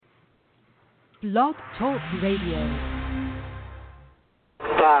Blog Talk Radio.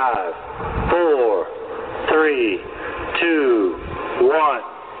 5, 4, 3, 2, 1.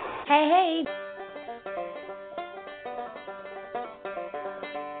 Hey.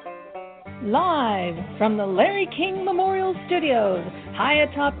 Live from the Larry King Memorial Studios, high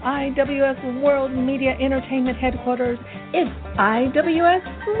atop IWS World Media Entertainment Headquarters, it's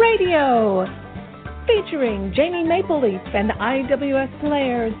IWS Radio, featuring Jamie Mapleleaf and IWS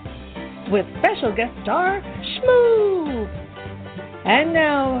Players, with special guest star Shmoo. And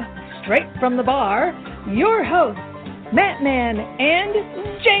now, straight from the bar, your hosts, Mattman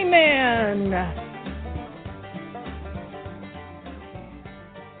and J-Man.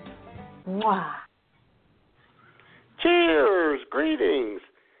 Mwah. Cheers, greetings,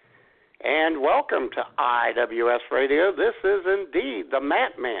 and welcome to IWS Radio. This is indeed the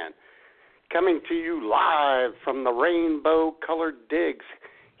Mattman, coming to you live from the rainbow-colored digs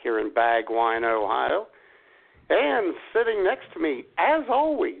here in Bagwine, Ohio. And sitting next to me, as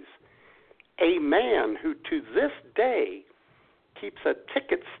always, a man who to this day keeps a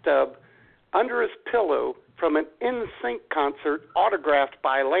ticket stub under his pillow from an NSYNC concert autographed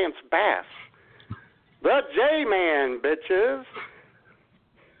by Lance Bass. The J-Man, bitches.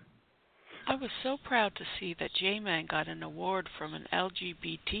 I was so proud to see that J-Man got an award from an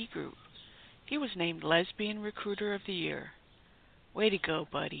LGBT group. He was named Lesbian Recruiter of the Year. Way to go,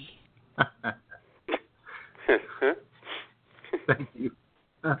 buddy. Thank you.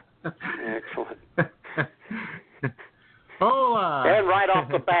 Excellent. Hola. And right off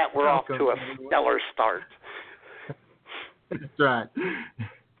the bat, we're off to a stellar start. That's right.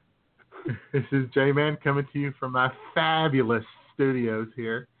 This is J-Man coming to you from my fabulous studios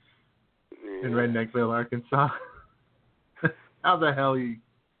here in Redneckville, Arkansas. How the hell you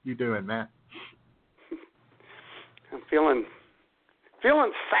doing, man? I'm feeling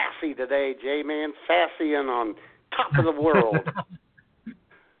sassy today, J-Man. Sassy and on top of the world.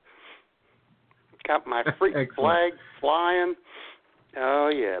 Got my freak flag flying. Oh,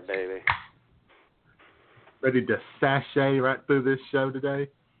 yeah, baby. Ready to sashay right through this show today?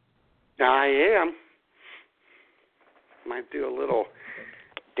 I am. Might do a little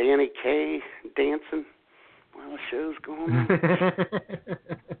Danny Kaye dancing while the show's going on.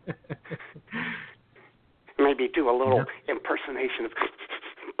 Maybe do a little impersonation of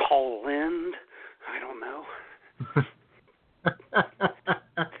Paul Lynde. I don't know.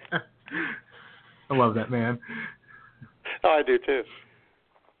 I love that man. Oh, I do too.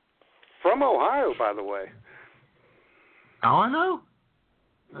 From Ohio, by the way. Oh, I know.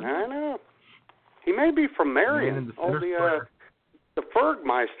 I know. He may be from Marion, the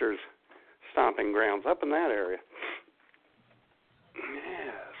Fergmeisters stomping grounds up in that area.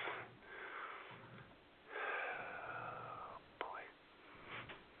 Yes. Oh, boy.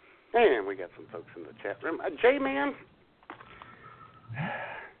 And we got some folks in the chat room. J-Man,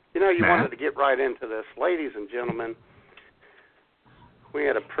 you wanted to get right into this. Ladies and gentlemen, we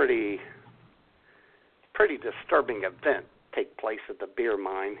had a pretty disturbing event take place at the beer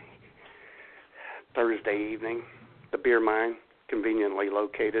mine Thursday evening. The beer mine, conveniently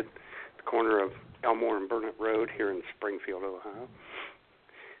located at the corner of Elmore and Burnett Road here in Springfield, Ohio,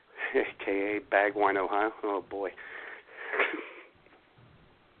 a.k.a. Bagwine, Ohio. Oh, boy.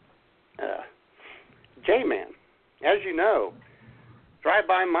 J-Man, as you know,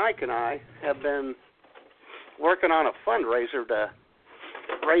 Drive-By Mike and I have been working on a fundraiser to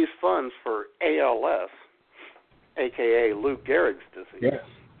raise funds for ALS, a.k.a. Lou Gehrig's disease. Yes.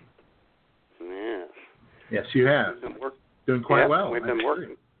 Yes. Yes, you have. Doing quite well. We've been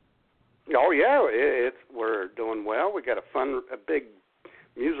working. Oh, yeah, we're doing well. We got a big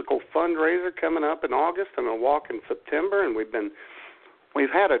musical fundraiser coming up in August and a walk in September, and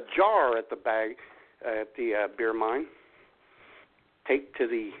we've had a jar at the beer mine taped to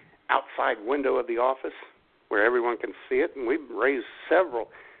the outside window of the office where everyone can see it, and we've raised several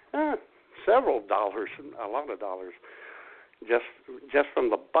dollars, a lot of dollars, just from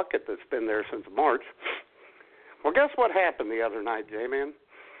the bucket that's been there since March. Well, guess what happened the other night, J-Man?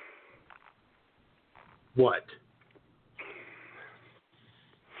 What?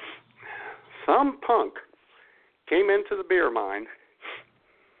 Some punk came into the beer mine,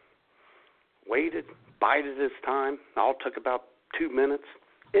 waited, bided his time. All took about 2 minutes,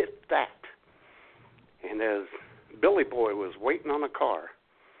 if that. And as Billy Boy was waiting on a car,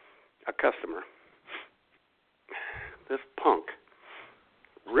 a customer, this punk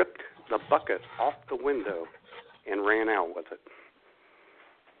ripped the bucket off the window and ran out with it.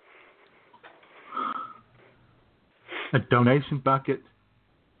 A donation bucket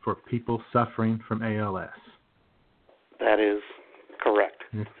for people suffering from ALS. That is correct.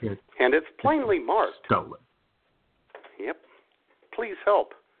 This kid. And it's plainly marked. Stolen. Yep. Please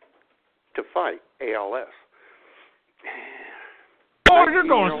help to fight ALS. Oh, you're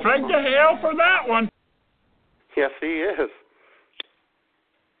going straight to hell for that one. Yes, he is.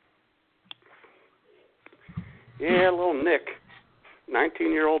 Yeah, little Nick,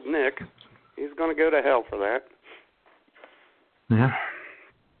 19-year-old Nick, he's going to go to hell for that. Yeah.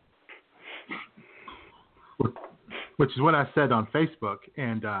 Which is what I said on Facebook,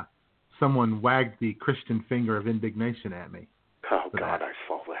 and someone wagged the Christian finger of indignation at me. Oh, God, I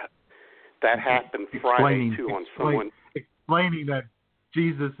saw that. That happened Friday, too, on someone. Explaining that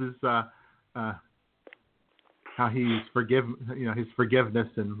Jesus is, how he's his forgiveness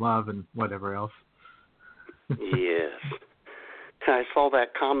and love and whatever else. Yes. I saw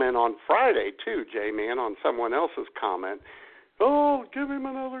that comment on Friday, too, J-Man, on someone else's comment. Oh, give him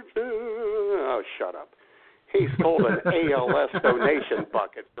another chance. Oh, shut up. He stole an ALS donation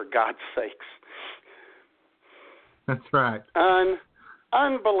bucket, for God's sakes. That's right.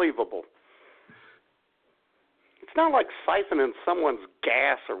 Unbelievable. It's not like siphoning someone's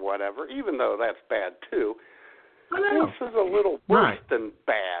gas or whatever, even though that's bad, too. This is a little worse than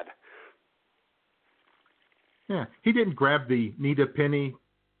bad. Yeah, he didn't grab the need a penny,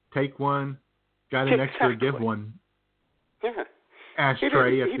 take one, got an extra, give one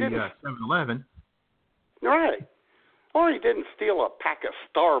ashtray at the 7-Eleven. Right. Or he didn't steal a pack of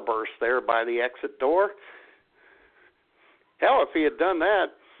Starburst there by the exit door. Hell, if he had done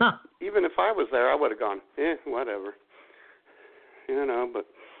that, even if I was there, I would have gone, whatever.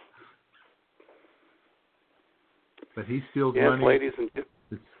 But he steals yes, money. Ladies and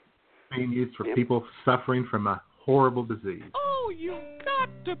it's being used for people suffering from a horrible disease. Oh, you got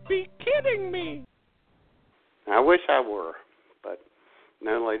to be kidding me. I wish I were. But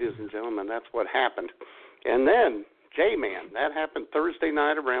no, ladies and gentlemen, that's what happened. And then, J-Man, that happened Thursday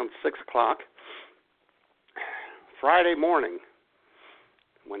night around 6 o'clock. Friday morning,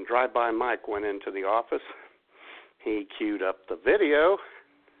 when Drive-By Mike went into the office, he queued up the video.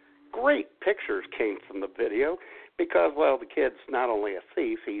 Great pictures came from the video because, well, the kid's not only a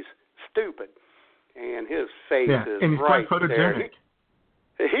thief, he's stupid. And his face is and he's right quite photogenic.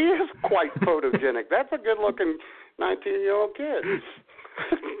 There. He is quite photogenic. That's a good-looking 19-year-old kid.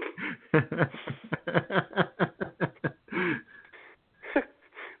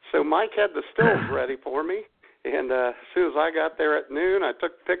 So Mike had the stills ready for me, and as soon as I got there at noon, I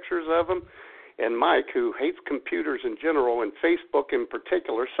took pictures of him. And Mike, who hates computers in general and Facebook in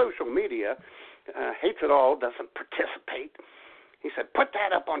particular, social media, hates it all, doesn't participate. He said, "Put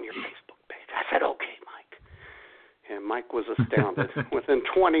that up on your Facebook page." I said, "Okay, Mike." And Mike was astounded. Within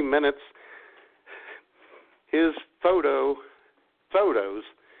 20 minutes, his photos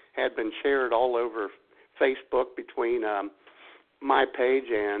had been shared all over Facebook between my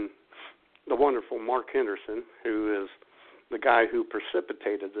page and the wonderful Mark Henderson, who is the guy who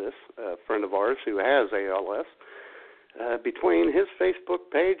precipitated this, a friend of ours who has ALS. Between his Facebook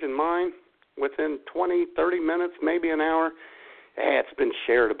page and mine, within 20, 30 minutes, maybe an hour, it's been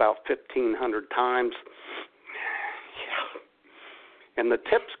shared about 1,500 times. Yeah. And the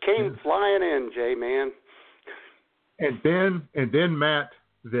tips came flying in, J-Man. And then, Matt,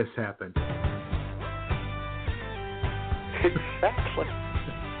 this happened. Exactly.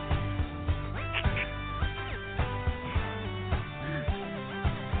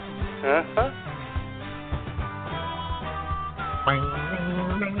 Uh-huh.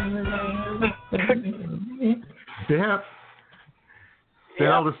 Yeah. Then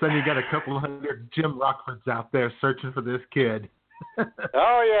all of a sudden you got a couple hundred Jim Rockfords out there searching for this kid.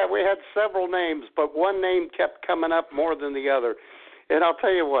 Oh, yeah, we had several names, but one name kept coming up more than the other. And I'll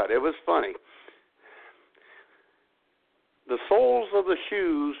tell you what, it was funny. The soles of the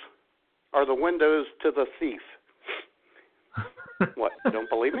shoes are the windows to the thief. What, you don't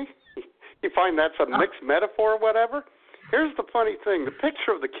believe me? You find that's a mixed metaphor or whatever? Here's the funny thing. The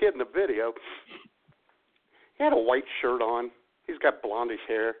picture of the kid in the video, he had a white shirt on. He's got blondish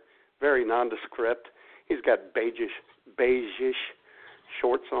hair, very nondescript. He's got beigeish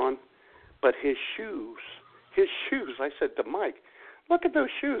shorts on. But his shoes, I said to Mike, look at those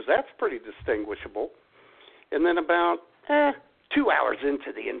shoes. That's pretty distinguishable. And then about 2 hours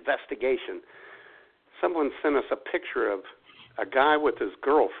into the investigation, someone sent us a picture of a guy with his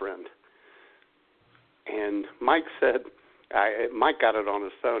girlfriend. And Mike said, Mike got it on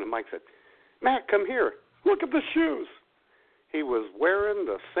his phone, and Mike said, "Matt, come here. Look at the shoes." He was wearing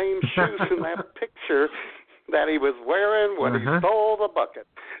the same shoes in that picture that he was wearing when he stole the bucket.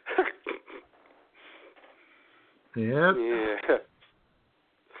 Yep.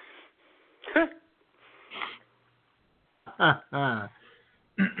 Yeah.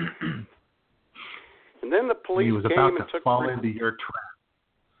 And then the police he was came about and to took fall into your trap.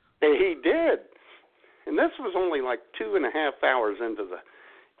 He did. And this was only like 2.5 hours into the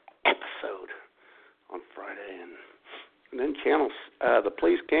episode on Friday. And then the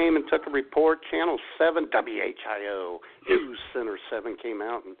police came and took a report. Channel 7, WHIO, News Center 7 came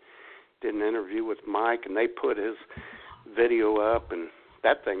out and did an interview with Mike, and they put his video up, and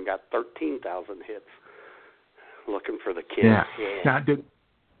that thing got 13,000 hits looking for the kids. Yeah. Now, did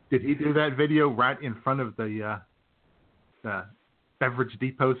he do that video right in front of the Beverage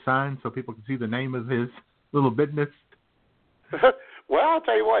Depot sign so people can see the name of his little business? Well, I'll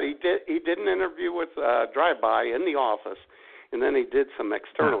tell you what, he did an interview with Drive-By in the office, and then he did some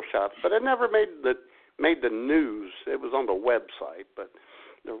external shots, but it never made the news. It was on the website, but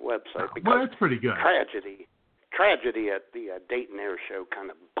the website, because well, that's pretty good. Tragedy at the Dayton Air Show kind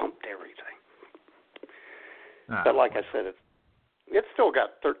of bumped everything. But like I said, it's still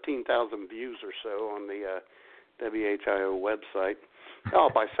got 13,000 views or so on the WHIO website. Oh,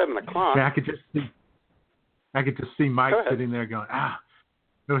 by 7 o'clock. Yeah, I could just see Mike sitting there going,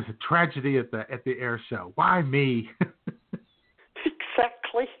 it was a tragedy at the air show. Why me?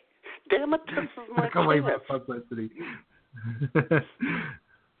 Exactly. Damn it, this is my chance. Publicity.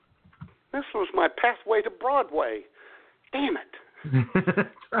 This was my pathway to Broadway. Damn it.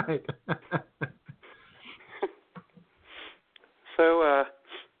 That's right. So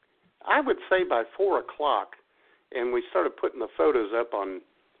I would say by 4 o'clock, and we started putting the photos up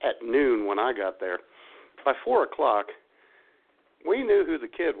at noon when I got there. By 4 o'clock, we knew who the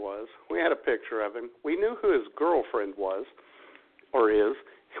kid was. We had a picture of him. We knew who his girlfriend was, or is.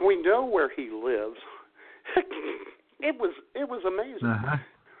 We know where he lives. It was amazing. Uh-huh.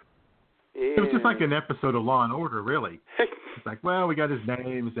 It was just like an episode of Law and Order, really. It's like, well, we got his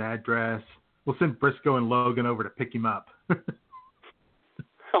name, his address. We'll send Briscoe and Logan over to pick him up.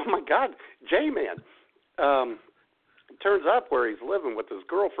 Oh, my God. J-Man. Turns up where he's living with his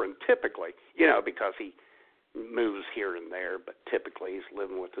girlfriend, typically, because he moves here and there, but typically he's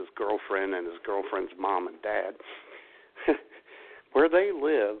living with his girlfriend and his girlfriend's mom and dad. Where they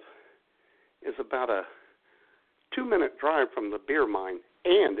live is about a 2-minute drive from the beer mine,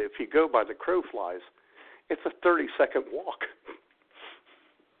 and if you go by the crow flies, it's a 30-second walk.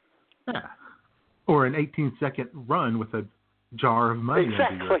 Yeah. Or an 18-second run with a jar of money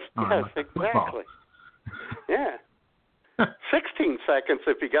under your arm. Yes, exactly. Yeah. 16 seconds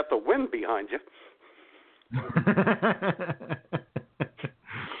if you got the wind behind you.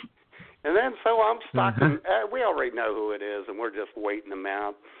 And then so I'm stocking. We already know who it is, and we're just waiting them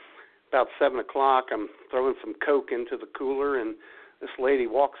out. About 7 o'clock, I'm throwing some Coke into the cooler, and this lady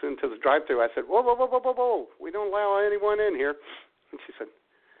walks into the drive-thru. I said, whoa, whoa, whoa, whoa, whoa, whoa. We don't allow anyone in here. And she said,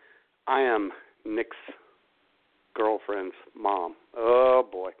 I am Nick's girlfriend's mom. Oh,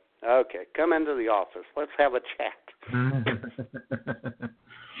 boy. Okay, come into the office. Let's have a chat.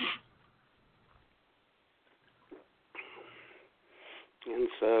 And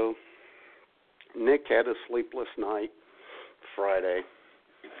so Nick had a sleepless night Friday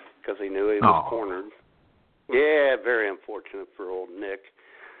because he knew he was cornered. Yeah, very unfortunate for old Nick,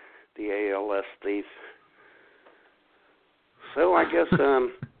 the ALS thief. So I guess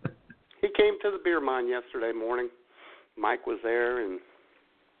he came to the beer mine yesterday morning. Mike was there, and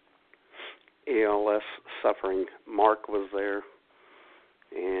ALS suffering Mark was there,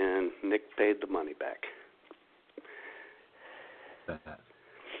 and Nick paid the money back.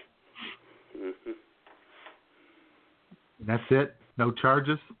 Mm-hmm. That's it? No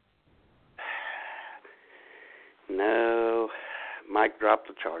charges? No. Mike dropped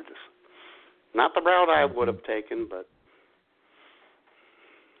the charges. Not the route I would have taken, but...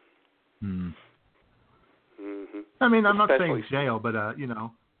 Mm-hmm. I mean, I'm not saying jail, but, a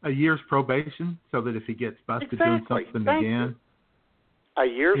year's probation so that if he gets busted doing something again... A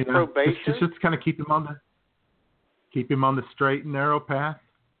year's probation? Just kind of keep him on the straight and narrow path,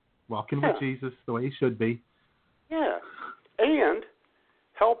 walking with Jesus the way he should be. Yeah. And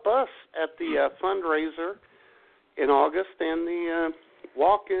help us at the fundraiser in August and the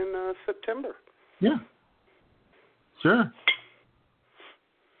walk in September. Yeah. Sure.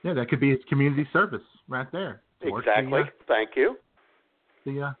 Yeah, that could be his community service right there. Exactly. Thank you.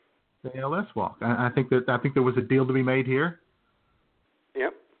 The ALS walk. I think there was a deal to be made here.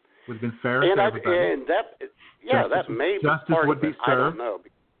 Yep. Would have been fair to everybody. And that may be part of it. I don't know.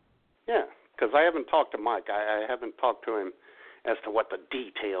 Yeah, because I haven't talked to Mike. I haven't talked to him as to what the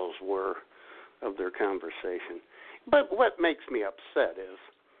details were of their conversation. But what makes me upset is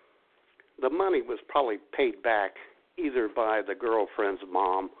the money was probably paid back either by the girlfriend's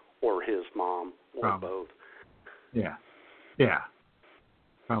mom or his mom or both. Yeah. Yeah.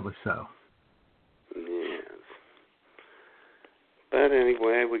 Probably so. Yes. But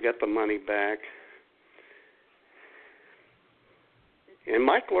anyway, we got the money back. And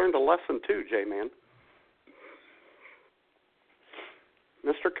Mike learned a lesson too, J-Man.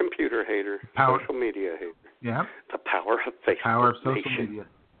 Mr. Computer Hater, social media hater. Yeah. The power of Facebook. Power of social Nation. media.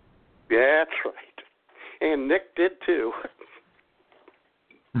 Yeah, that's right. And Nick did too.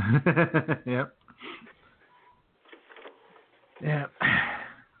 Yep. Yeah.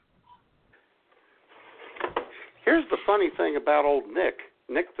 Here's the funny thing about old Nick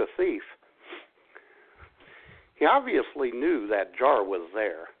the thief. He obviously knew that jar was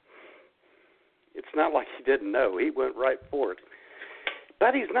there. It's not like he didn't know. He went right for it.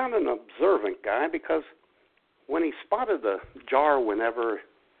 But he's not an observant guy, because when he spotted the jar whenever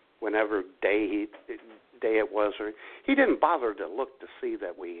day it was, or he didn't bother to look to see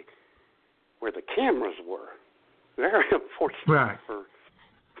that where the cameras were. Very unfortunate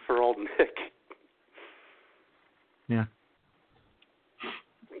for old Nick. Yeah.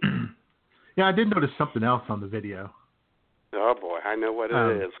 Yeah, I did notice something else on the video. Oh boy, I know what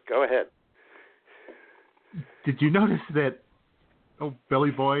it is. Go ahead. Did you notice that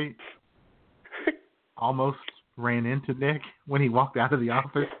Billy Boy almost ran into Nick when he walked out of the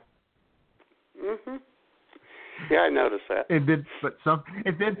office? Mhm. Yeah, I noticed that. And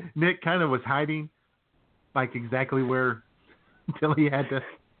then Nick kind of was hiding, like exactly where Billy had to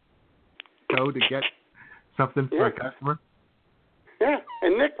go to get something for a customer. Yeah,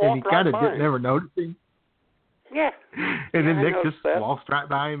 and Nick walked and he kind of by. never noticed him. Yeah. And then Nick just that. waltzed right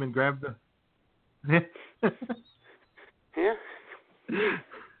by him and grabbed the. Yeah.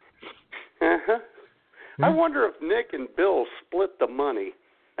 Uh-huh. I wonder if Nick and Bill split the money.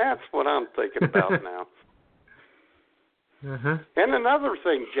 That's what I'm thinking about now. Uh-huh. And another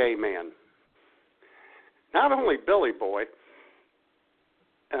thing, J-Man. Not only Billy Boy,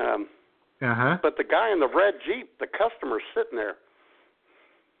 but the guy in the red Jeep, the customer sitting there,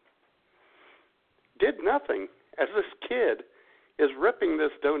 did nothing as this kid is ripping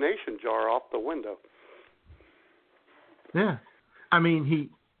this donation jar off the window. Yeah. I mean,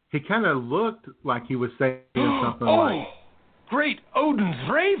 he kind of looked like he was saying something like... Great Odin's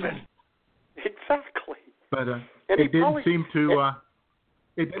Raven! Exactly. But it didn't seem to...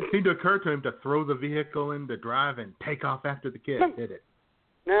 It didn't seem to occur to him to throw the vehicle into drive and take off after the kid, did it?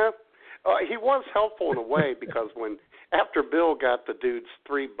 No. He was helpful in a way, because after Bill got the dude's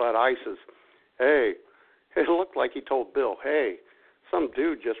 3 Bud Ices, hey, it looked like he told Bill, hey, some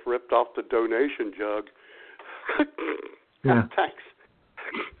dude just ripped off the donation jug. Yeah. Thanks.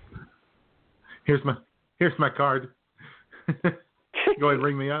 Here's my card. Go ahead and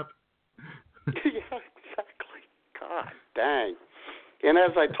ring me up. Yeah, exactly. God dang. And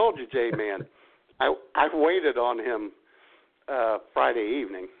as I told you, J-Man, I waited on him Friday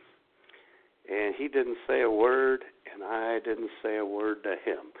evening, and he didn't say a word, and I didn't say a word to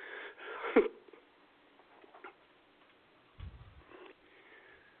him.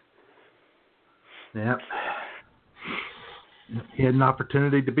 Yep. He had an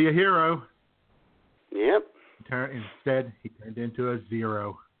opportunity to be a hero. Yep. Instead, he turned into a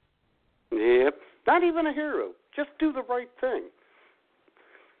zero. Yep. Not even a hero. Just do the right thing.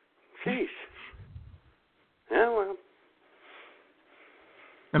 Jeez. Yeah, well.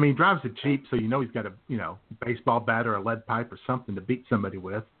 I mean, he drives a Jeep, so you know he's got a baseball bat or a lead pipe or something to beat somebody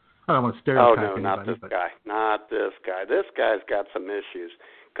with. I don't want to stereotype anybody. Not this guy. Not this guy. This guy's got some issues,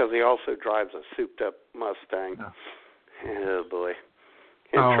 because he also drives a souped-up Mustang. Oh boy.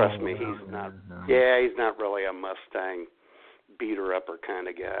 And trust me, he's not. No. Yeah, he's not really a Mustang beater-upper kind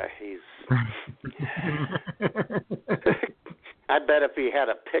of guy. I bet if he had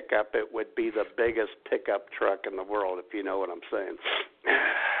a pickup, it would be the biggest pickup truck in the world, if you know what I'm saying.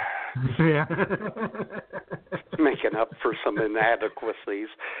 Yeah. Making up for some inadequacies.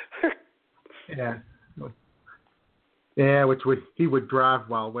 Yeah. Yeah, which he would drive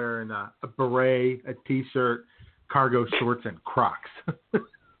while wearing a beret, a T-shirt, cargo shorts, and Crocs.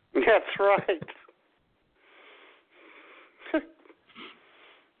 That's right.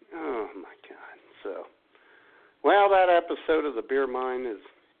 Oh, my God. So, well, that episode of The Beer Mine is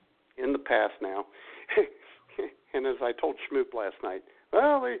in the past now. And as I told Schmoop last night,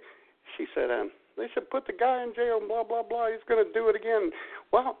 she said, they should put the guy in jail and blah, blah, blah. He's going to do it again.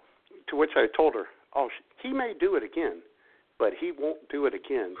 Well, to which I told her, he may do it again, but he won't do it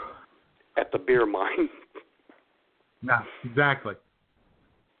again at the beer mine. No, exactly.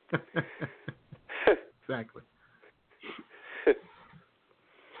 Exactly.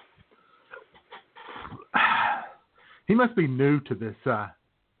 He must be new to this,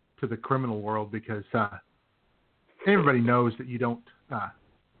 to the criminal world, because everybody knows that you don't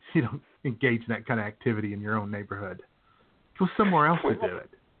you don't engage in that kind of activity in your own neighborhood. Go somewhere else to do it.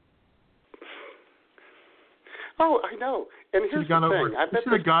 Oh, I know. And here's the thing. You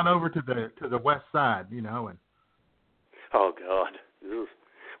should have gone over to the west side, and. Oh God. Ugh.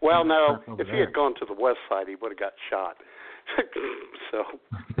 Well, no. If he there. had gone to the west side, he would have got shot. So.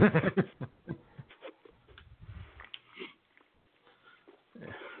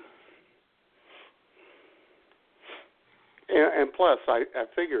 And plus, I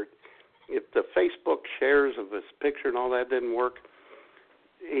figured if the Facebook shares of his picture and all that didn't work,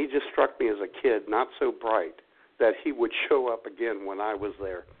 he just struck me as a kid, not so bright, that he would show up again when I was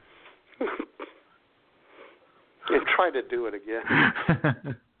there and try to do it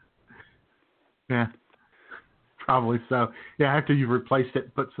again. Yeah, probably so. Yeah, after you've replaced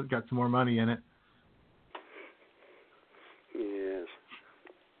it, got some more money in it. Yes.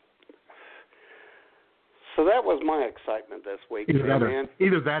 So that was my excitement this week.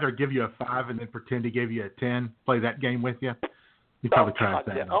 Either that or give you a 5 and then pretend to give you a 10. Play that game with you. You probably tried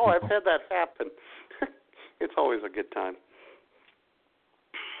that. Yeah. Oh, I've had that happen. It's always a good time.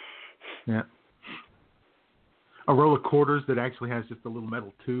 Yeah. A roll of quarters that actually has just a little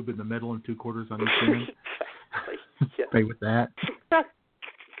metal tube in the middle and 2 quarters on each end. Exactly. Yeah. Play with that.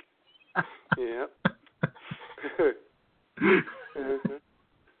 Yeah.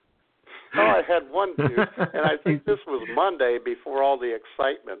 Oh, I had one dude, and I think this was Monday before all the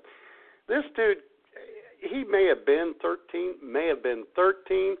excitement. This dude, he may have been 13, may have been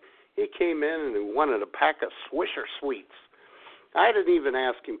 13. He came in and he wanted a pack of Swisher Sweets. I didn't even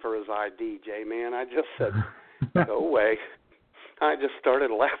ask him for his ID, J-Man. I just said, go away. I just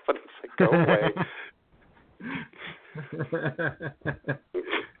started laughing and said, go away.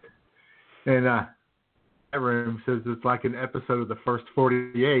 And that room says it's like an episode of the first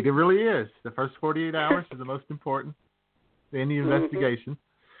 48. It really is. The first 48 hours is the most important in the investigation.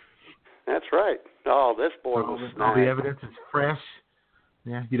 That's right. Oh, this boy was all the evidence is fresh.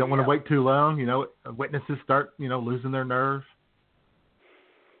 Yeah, you don't want to wait too long. Witnesses start, losing their nerve.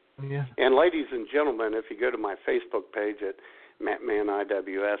 Yeah. And ladies and gentlemen, if you go to my Facebook page at Mattman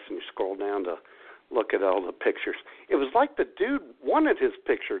IWS and you scroll down to look at all the pictures, it was like the dude wanted his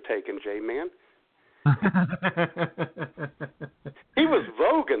picture taken, J-Man. He was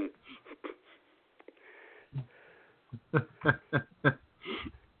voguing.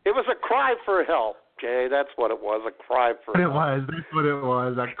 It was a cry for help, Jay. That's what it was, a cry for help. That's what it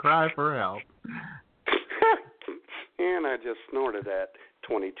was, a cry for help. And I just snorted at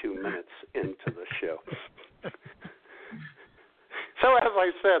 22 minutes into the show. So as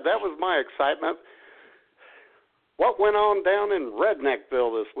I said, that was my excitement. What went on down in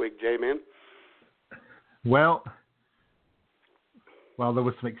Redneckville this week, J-Man? Well, there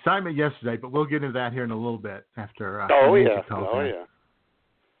was some excitement yesterday, but we'll get into that here in a little bit after.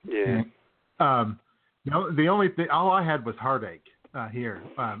 Yeah. The only thing, all I had was heartache here.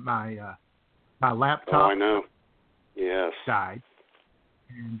 My laptop. Oh, I know. Yes. Died.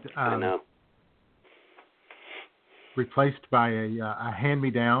 And I know. Replaced by a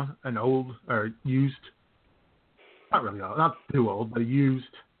hand-me-down, an old or used, not really old, not too old, but a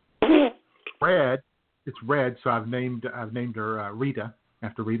used red. It's red, so I've named her Rita,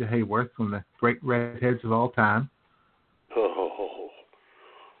 after Rita Hayworth, one of the great redheads of all time. Oh.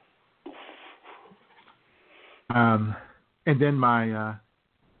 And then my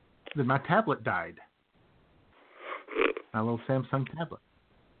tablet died. My little Samsung tablet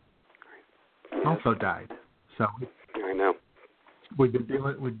also died. So I know we've been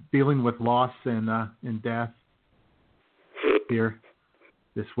dealing with loss and death here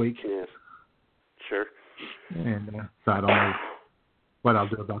this week. Yes. Sure. And so I don't know what I'll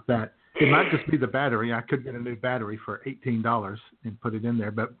do about that. It might just be the battery. I could get a new battery for $18 and put it in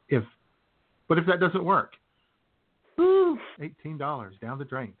there. But if that doesn't work, $18 down the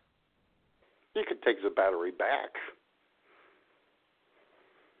drain. You could take the battery back.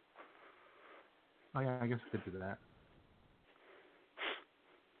 Oh yeah, I guess I could do that.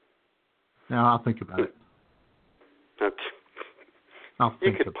 Now I'll think about it. Okay.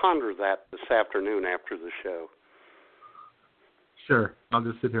 You could ponder that this afternoon after the show. Sure. I'll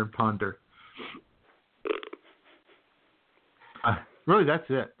just sit here and ponder. Really, that's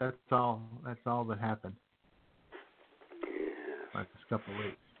it. That's all that happened. Yeah. Like this couple of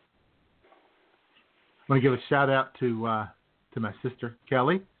weeks. I want to give a shout out to my sister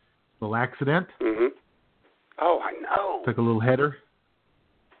Kelly. Little accident. Mm-hmm. Oh, I know. Took a little header.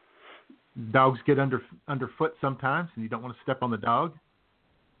 Dogs get underfoot sometimes, and you don't want to step on the dog.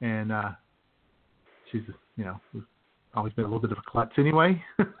 And she's, always been a little bit of a klutz anyway.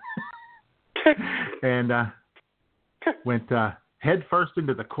 And went head first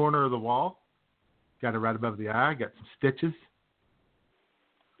into the corner of the wall. Got her right above the eye. Got some stitches.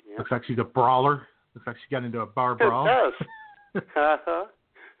 Yep. Looks like she's a brawler. Looks like she got into a bar brawl. It does. Uh-huh.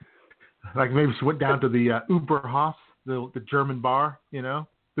 Like maybe she went down to the Uberhaus, the German bar, you know,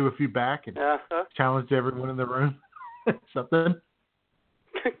 threw a few back and challenged everyone in the room. Something.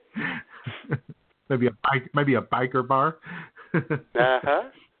 maybe a biker bar. Uh-huh.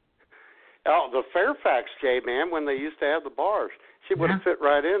 Oh, the Fairfax J-Man, when they used to have the bars. She would have fit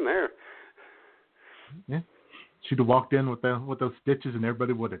right in there. Yeah. She'd have walked in with those stitches and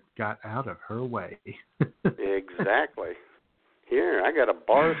everybody would have got out of her way. Exactly. Here, I got a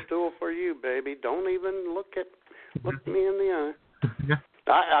bar stool for you, baby. Don't even look me in the eye. Yeah.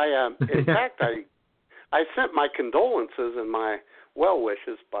 In fact, I sent my condolences and my well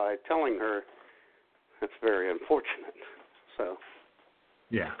wishes by telling her that's very unfortunate. So.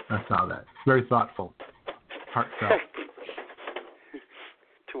 Yeah, I saw that. Very thoughtful, heartfelt.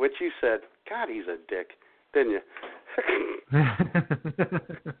 To which you said, "God, he's a dick," didn't you?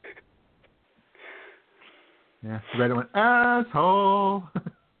 Yeah, Rita went, asshole.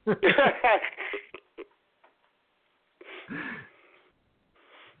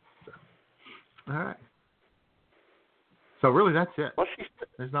 All right. So really, that's it. Well,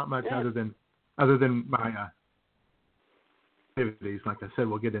 there's not much other than my activities. Like I said,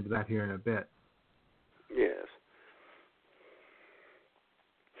 we'll get into that here in a bit. Yes.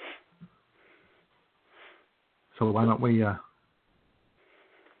 So why don't we move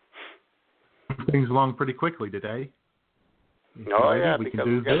things along pretty quickly today? Oh, yeah, we because can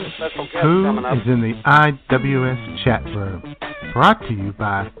do we've got this. a special guest Who coming up. is in the IWS chat room? Brought to you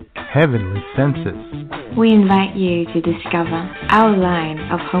by Heavenly Senses. We invite you to discover our line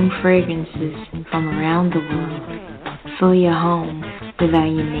of home fragrances from around the world. Fill your home with our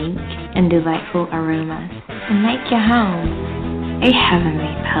unique and delightful aromas and make your home a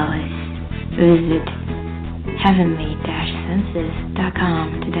heavenly palace. Visit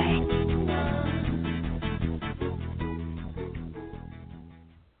heavenly-senses.com today.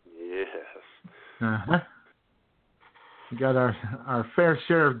 Uh-huh. We got our fair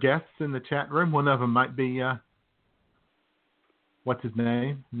share of guests in the chat room. One of them might be, what's his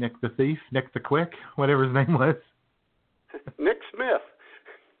name? Nick the Thief? Nick the Quick? Whatever his name was. Nick Smith.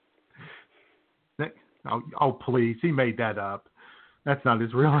 Nick? Oh, please. He made that up. That's not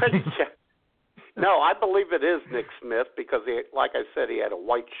his real name. No, I believe it is Nick Smith because, like I said, he had a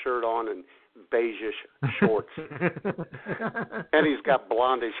white shirt on and beige-ish shorts. And he's got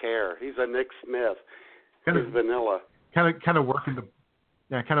blondish hair. He's a Nick Smith. He's vanilla. Kind of working the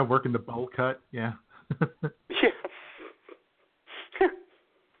bowl cut. Yeah. Yeah.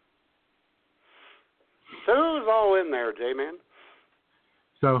 So who's all in there, J-Man?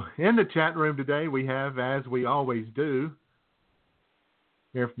 So in the chat room today we have, as we always do,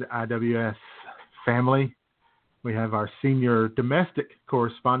 here from the IWS family, we have our senior domestic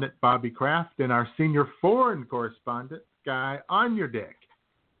correspondent, Bobby Kraft, and our senior foreign correspondent, Guy on your dick.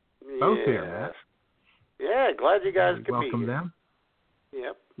 Both here, Matt. Yeah, glad you guys could be here. Welcome them.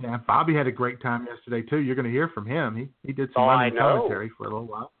 Yep. Yeah, Bobby had a great time yesterday, too. You're going to hear from him. He did some running commentary for a little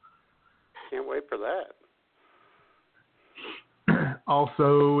while. Can't wait for that.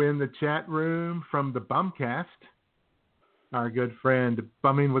 Also in the chat room from the Bumcast, our good friend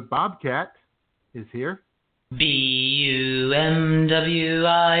Bumming with Bobcat is here.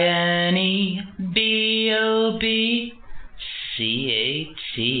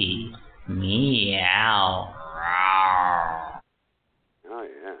 BUMWINEBOBCAT. Meow. Oh,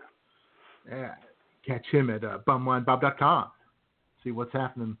 yeah. Yeah. Catch him at bumwinebob.com. See what's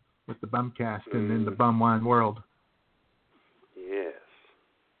happening with the Bumcast and in the Bumwine world. Yes.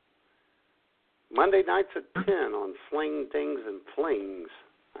 Monday nights at 10 on Sling Things and Flings,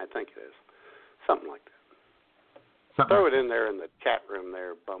 I think it is. Something like that. Throw it in there in the chat room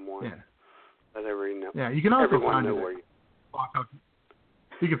there, Bumwine. Yeah. Let everyone know. Yeah, you can also Everyone find it.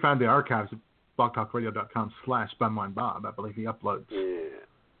 You can find the archives at blogtalkradio.com/bumwinebob. I believe he uploads the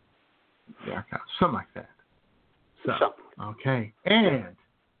archives, something like that. So okay, and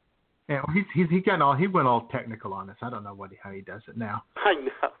he went all technical on us. I don't know how he does it now. I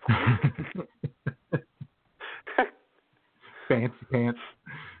know. Fancy pants.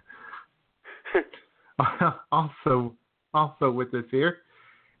 Also with us here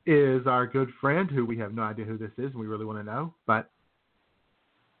is our good friend who we have no idea who this is and we really want to know. But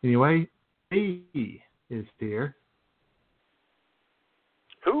anyway, he is here.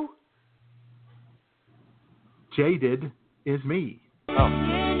 Who? Jaded is me. Oh.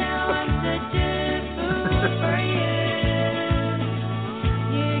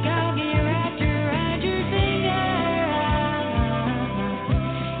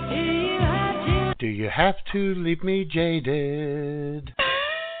 Do you have to leave me jaded?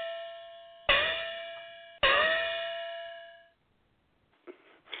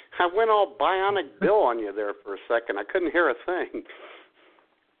 I went all Bionic Bill on you there for a second. I couldn't hear a thing.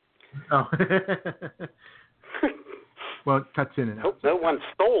 Oh. Well, it cuts in and out. Hope no one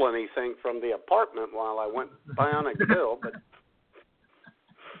stole anything from the apartment while I went Bionic Bill, but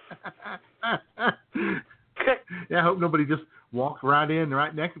yeah, I hope nobody just walked right in,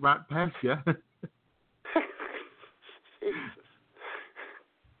 right past you. Jesus.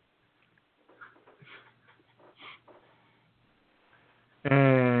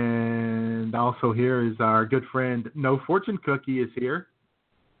 And also here is our good friend No Fortune Cookie is here.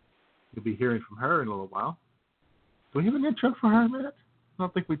 You'll be hearing from her in a little while. Do we have an intro for her, Matt? I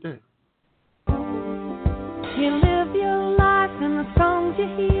don't think we do. You live your life in the songs you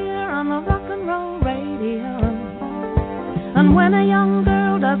hear on the rock and roll radio. And when a young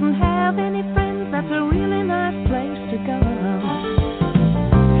girl doesn't have any friends, that's a really nice place to go.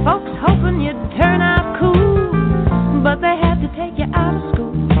 Folks hoping you'd turn out cool, but they had to take you out of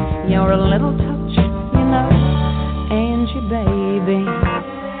school. You're a little touch, you know, Angie, baby.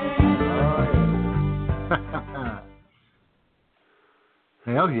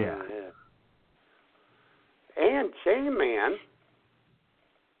 Hell yeah. And J-Man,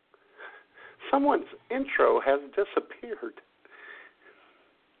 someone's intro has disappeared.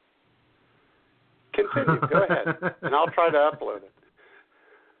 Continue. Go ahead, and I'll try to upload it.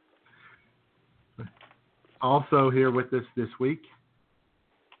 Also here with us this week,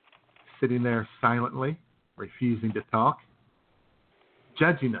 sitting there silently, refusing to talk,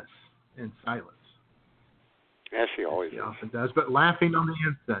 judging us in silence. As she always often does, but laughing on the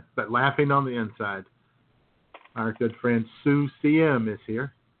inside. Our good friend Sue CM is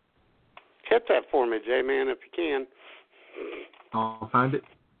here. Hit that for me, J-Man, if you can. I'll find it.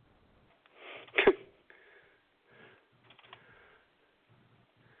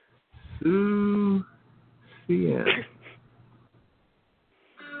 Sue CM.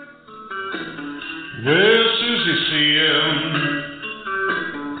 Well, Susie CM.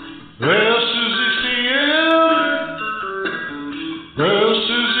 Well, Susie CM. Well,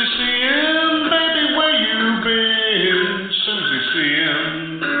 Susie CM, baby, where you been? Susie CM.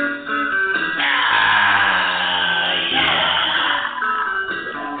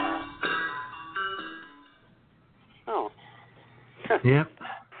 Oh. Yep.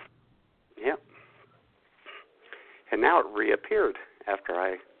 Yep. And now it reappeared after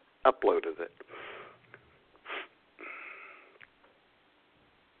I uploaded it.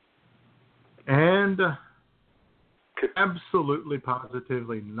 And absolutely,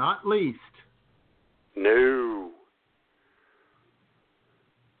 positively, not least. No.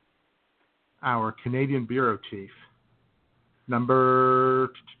 Our Canadian Bureau Chief.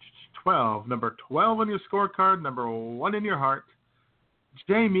 Number 12. Number 12 on your scorecard. Number 1 in your heart.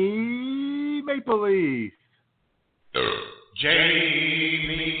 Jamie Mapleleaf.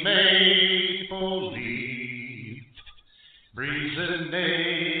 Jamie Mapleleaf. Breathing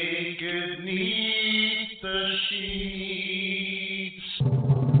naked neath the sheets.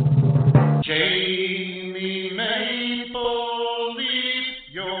 Jamie Mapleleaf,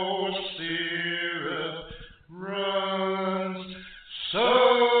 your syrup runs so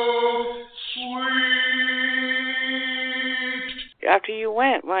sweet. After you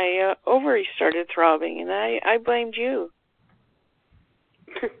went, my ovaries started throbbing, and I blamed you.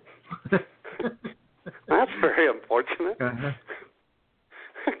 That's very unfortunate. Uh-huh.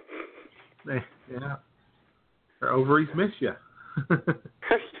 Yeah. Her ovaries miss you. Exactly.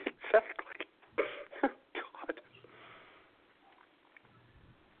 God.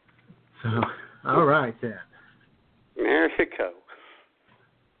 So, all right then. There you go.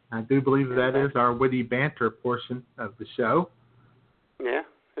 I do believe that is our witty banter portion of the show. Yeah,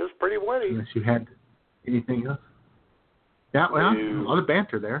 it was pretty witty. Unless you had anything else. Yeah, well, a lot of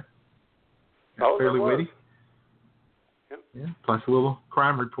banter there. Oh, fairly witty. Yep. Yeah, plus a little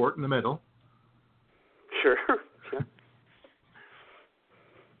crime report in the middle. Sure. Yeah.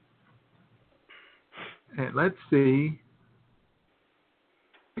 And let's see.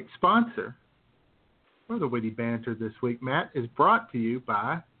 Sponsor for the witty banter this week, Matt, is brought to you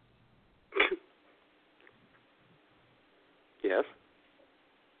by. Yes.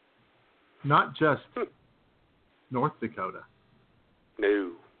 Not just North Dakota.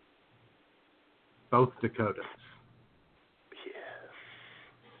 No. Both Dakotas. Yes.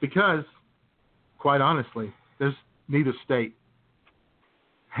 Because, quite honestly, there's neither state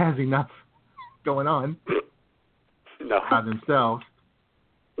has enough going on by themselves.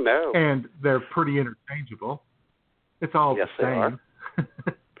 No. And they're pretty interchangeable. It's all yes, the same.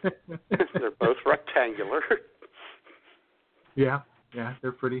 They are. They're both rectangular. Yeah,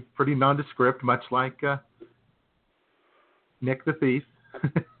 they're pretty nondescript, much like Nick the Thief.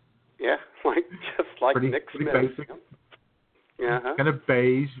 Yeah, just like pretty, Nick pretty Smith. Basic. Yeah. Kind of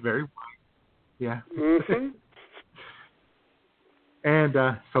beige, very white. Yeah. Mm-hmm. And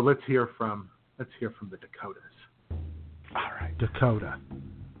so let's hear from the Dakotas. All right. Dakota,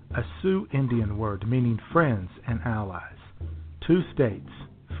 a Sioux Indian word meaning friends and allies. 2 states,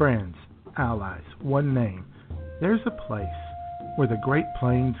 friends, allies, one name. There's a place where the Great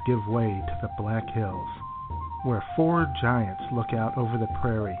Plains give way to the Black Hills, where 4 giants look out over the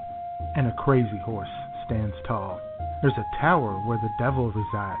prairie, and a crazy horse stands tall. There's a tower where the devil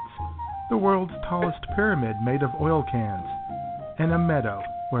resides, the world's tallest pyramid made of oil cans, and a meadow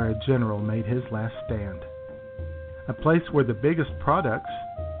where a general made his last stand. A place where the biggest products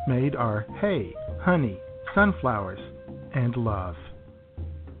made are hay, honey, sunflowers, and love.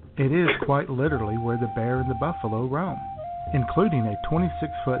 It is quite literally where the bear and the buffalo roam, including a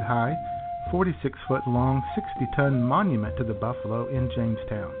 26-foot high, 46-foot long, 60-ton monument to the buffalo in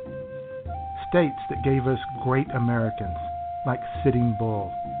Jamestown. States that gave us great Americans like Sitting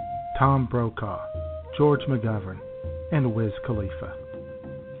Bull, Tom Brokaw, George McGovern, and Wiz Khalifa.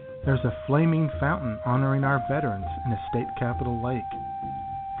 There's a flaming fountain honoring our veterans in a state capital lake,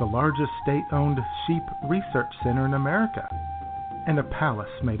 the largest state-owned sheep research center in America, and a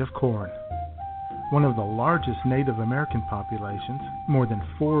palace made of corn. One of the largest Native American populations, more than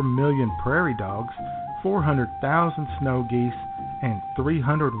 4 million prairie dogs, 400,000 snow geese, and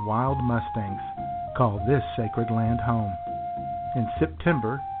 300 wild mustangs, call this sacred land home. In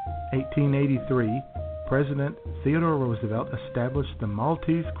September 1883, President Theodore Roosevelt established the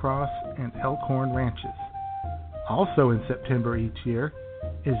Maltese Cross and Elkhorn ranches. Also in September each year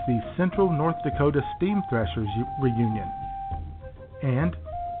is the Central North Dakota Steam Threshers Reunion. And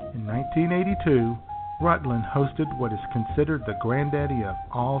in 1982, Rutland hosted what is considered the granddaddy of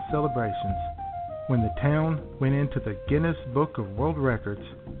all celebrations, when the town went into the Guinness Book of World Records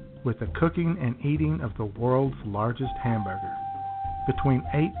with the cooking and eating of the world's largest hamburger. Between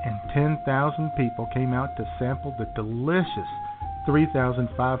 8,000 and 10,000 people came out to sample the delicious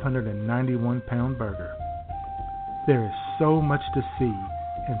 3,591-pound burger. There is so much to see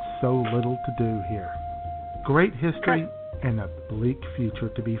and so little to do here. Great history and a bleak future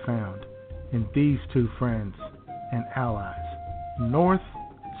to be found in these 2 friends and allies. North,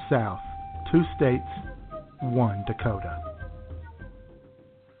 South, 2 states, 1 Dakota.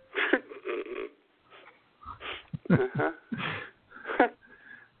 Uh-huh.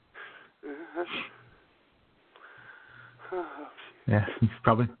 Yeah, he's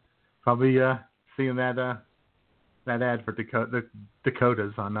probably seeing that ad for the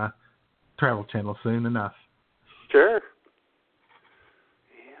Dakotas on Travel Channel soon enough. Sure.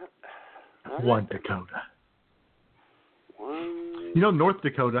 Yep. 1 Dakota. 1. North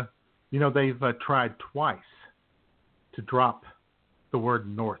Dakota, they've tried twice to drop the word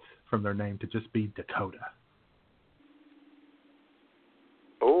North from their name to just be Dakota.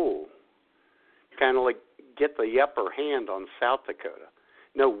 Oh. Kind of like get the upper hand on South Dakota.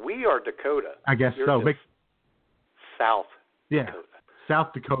 No, we are Dakota. I guess You're so. South Yeah. Dakota.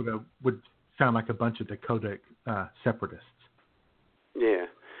 South Dakota would sound like a bunch of Dakota separatists. Yeah.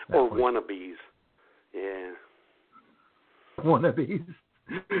 That Or way. wannabes. Yeah. Wannabes.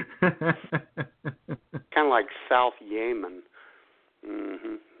 Kind of like South Yemen.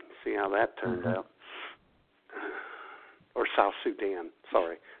 Mm-hmm. See how that turned out. Or South Sudan.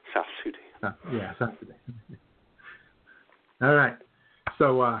 Sorry, South Sudan. Yeah, South Sudan. All right.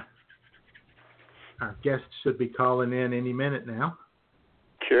 So our guest should be calling in any minute now.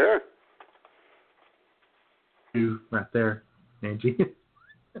 Sure. You right there, Angie.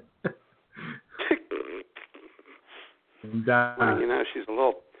 And, well,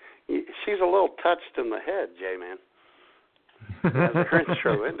 she's a little touched in the head, J-Man, as her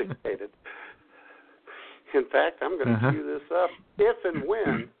intro indicated. In fact, I'm going to cue this up if and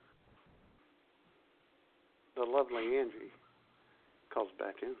when the lovely Angie calls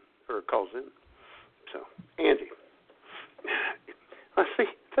in. So, Angie, see,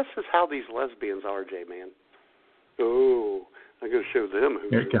 this is how these lesbians are, J-Man. Oh, I got to show them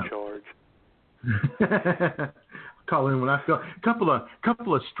who's in charge. Call in when I feel. A couple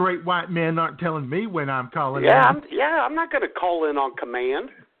of straight white men aren't telling me when I'm calling in. I'm not going to call in on command.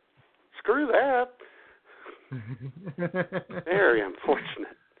 Screw that. Very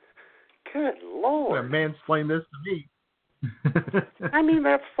unfortunate. Good Lord. Mansplain this to me. I mean,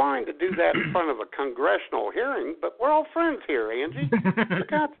 that's fine to do that in front of a congressional hearing, but we're all friends here, Angie. For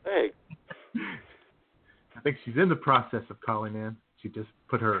God's sake. I think she's in the process of calling in. She just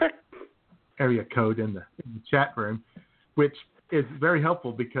put her area code in the chat room, which is very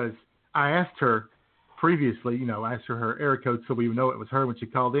helpful because I asked her previously, I asked her area code so we would know it was her when she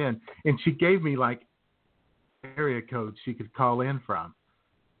called in, and she gave me like area code she could call in from.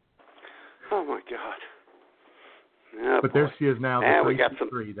 Oh my God! Oh, but boy. There she is now. And the we got some.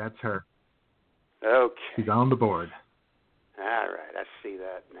 That's her. Okay. She's on the board. All right, I see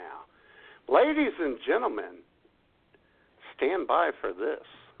that now. Ladies and gentlemen, stand by for this.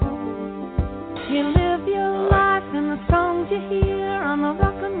 You live your life in the songs you hear on the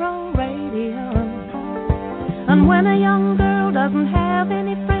rock and roll radio. And when a young girl doesn't have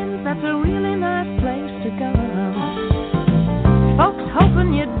any friends, that's a really nice place to go. Folks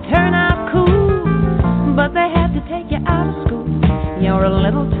hoping you'd turn out cool, but they had to take you out of school. You're a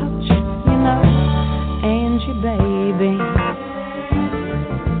little touch, Angie, baby.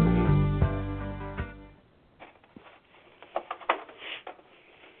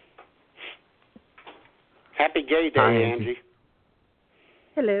 Happy Gay Day, Hi, Angie.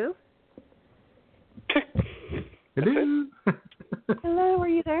 Hello. Hello. Hello, are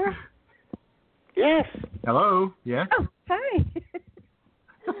you there? Yes. Hello. Yes. Oh, hi.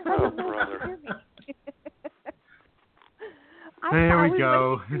 Oh, brother. There we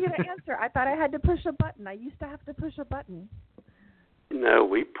go. I was waiting for you to answer. I thought I had to push a button. I used to have to push a button. No,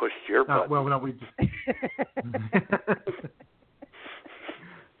 we pushed your button. Well, no, we just.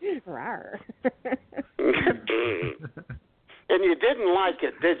 Rawr. And you didn't like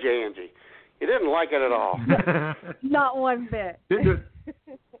it, did you, Angie? You didn't like it at all. Not one bit.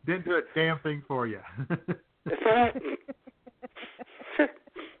 Didn't do a damn thing for you.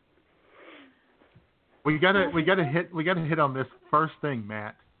 We gotta hit on this first thing,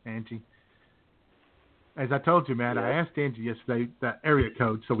 Matt, Angie. As I told you, Matt, I asked Angie yesterday that area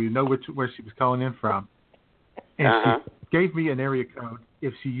code so we know where she was calling in from, and she gave me an area code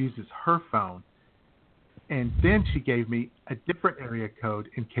if she uses her phone, and then she gave me a different area code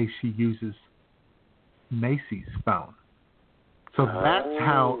in case she uses Macy's phone. So that's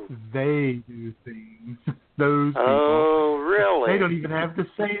how they do things. Those people. Oh, really? They don't even have the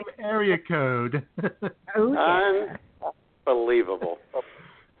same area code. Oh, yeah. Unbelievable.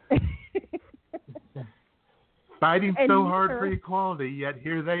 Fighting so hard for equality, yet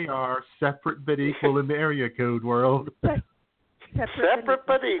here they are, separate but equal in the area code world. Separate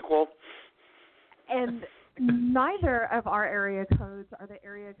but equal. And neither of our area codes are the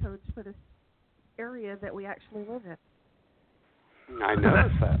area codes for this area that we actually live in. I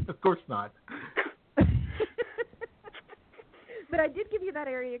noticed that. Of course not. But I did give you that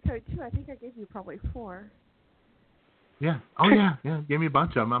area code, too. I think I gave you probably 4. Yeah. Oh, yeah. Yeah. Gave me a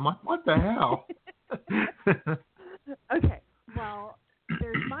bunch of them. I'm like, what the hell? Okay. Well,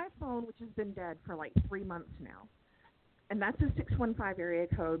 there's my phone, which has been dead for like 3 months now. And that's a 615 area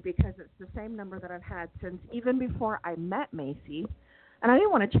code because it's the same number that I've had since even before I met Macy. And I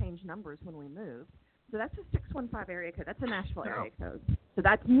didn't want to change numbers when we moved. So that's a 615 area code. That's a Nashville area code. So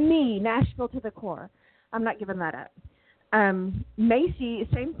that's me, Nashville to the core. I'm not giving that up. Macy,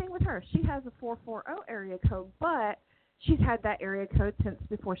 same thing with her. She has a 440 area code, but she's had that area code since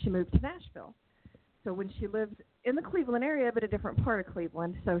before she moved to Nashville. So when she lived in the Cleveland area, but a different part of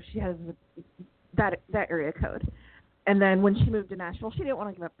Cleveland, so she has that area code. And then when she moved to Nashville, she didn't want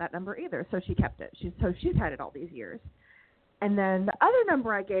to give up that number either, so she kept it. She's had it all these years. And then the other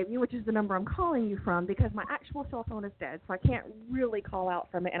number I gave you, which is the number I'm calling you from, because my actual cell phone is dead, so I can't really call out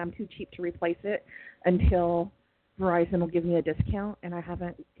from it, and I'm too cheap to replace it until Verizon will give me a discount, and I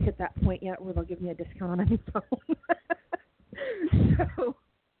haven't hit that point yet where they'll give me a discount on a new phone. So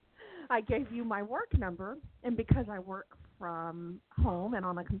I gave you my work number, and because I work from home and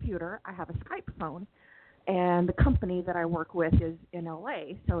on a computer, I have a Skype phone, and the company that I work with is in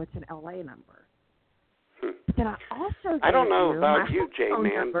L.A., so it's an L.A. number. Then I also I don't know about you,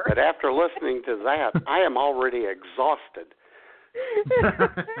 J-Man, but after listening to that, I am already exhausted.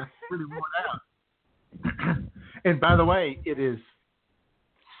 Pretty worn out. And by the way, it is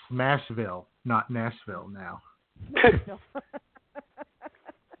Smashville, not Nashville now.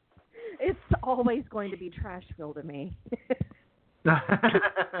 It's always going to be Trashville to me. No,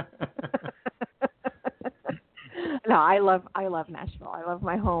 I love Nashville. I love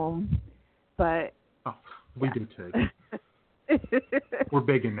my home, but we do too. We're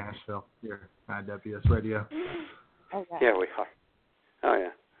big in Nashville here at IWS Radio. Okay. Yeah, we are. Oh,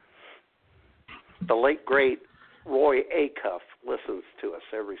 yeah. The late, great Roy Acuff listens to us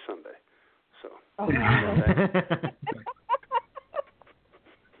every Sunday. So. Oh,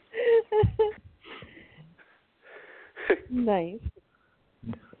 Nice.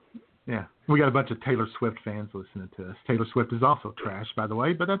 Yeah. We got a bunch of Taylor Swift fans listening to us. Taylor Swift is also trash, by the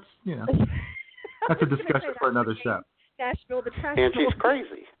way, but that's, that's a discussion for another show. Nashville, the trash. And she's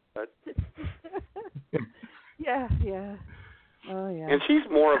crazy. But... yeah. Oh, yeah. And she's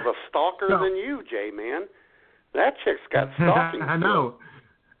more of a stalker than you, J-Man. That chick's got stalking. I know.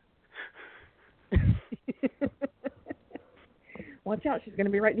 Watch out, she's going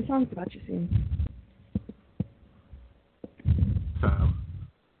to be writing songs about you soon.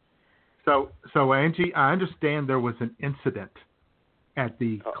 So Angie, I understand there was an incident at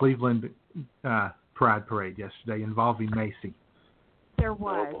the Cleveland Pride Parade yesterday involving Macy. There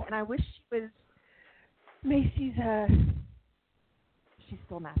was, and I wish she was Macy's. She's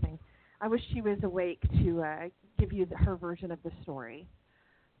still napping. I wish she was awake to give you her version of the story,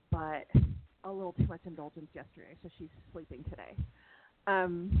 but a little too much indulgence yesterday, so she's sleeping today.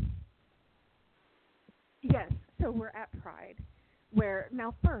 Yes, so we're at Pride, where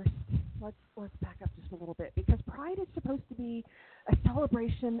now first let's back up just a little bit, because Pride is supposed to be a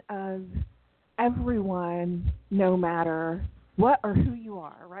celebration of everyone, no matter what or who you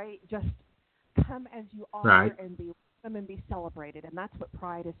are, right? Just come as you are, right, and be welcome and be celebrated, and that's what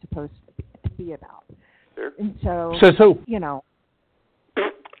Pride is supposed to be about. Sure. And so you know.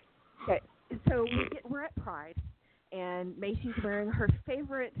 Okay, so we're at Pride, and Macy's wearing her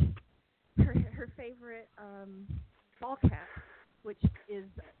favorite ball cap, which is,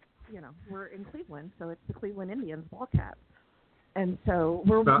 we're in Cleveland, so it's the Cleveland Indians ball cap. And so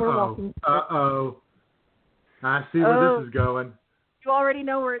we're walking through. I see where this is going. You already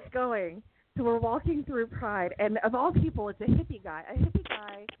know where it's going. So we're walking through Pride, and of all people, it's a hippie guy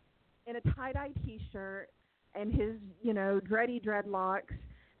in a tie-dye T-shirt and his, dready dreadlocks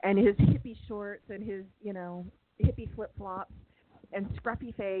and his hippie shorts and his, hippie flip-flops and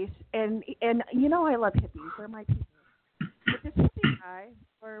scruffy face. And I love hippies. They're my people. But this hippie guy,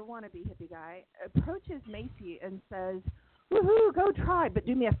 or wannabe hippie guy, approaches Macy and says, "Woohoo, go try, but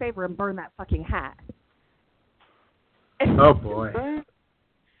do me a favor and burn that fucking hat." Oh, boy.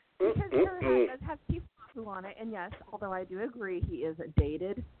 Because her hat does have Tifu on it, and yes, although I do agree he is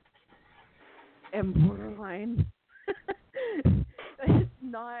dated and borderline. It's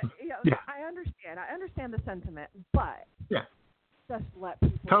not, I understand the sentiment, but just let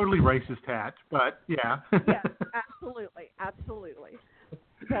people... Totally racist hat, but yeah. Yeah, absolutely.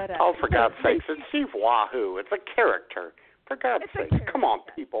 But, for God's sakes, it's Steve Wahoo. It's a character. For God's sakes, come on,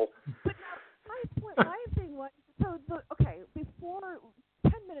 people. But my thing was, before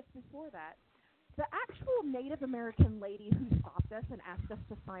 10 minutes before that, the actual Native American lady who stopped us and asked us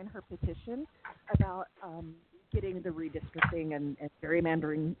to sign her petition about getting the redistricting and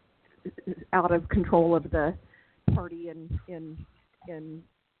gerrymandering out of control of the party in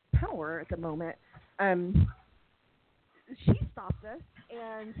power at the moment, she stopped us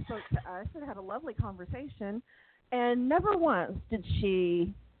and spoke to us and had a lovely conversation, and never once did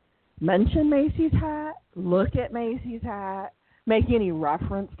she mention Macy's hat, look at Macy's hat, make any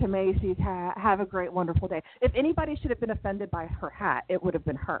reference to Macy's hat, have a great, wonderful day. If anybody should have been offended by her hat, it would have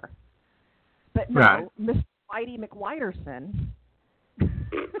been her. But no, right. Mr. Whitey McWhiterson is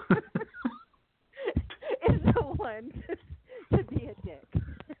the one to be a dick.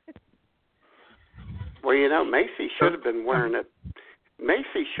 Well, Macy should have been wearing it.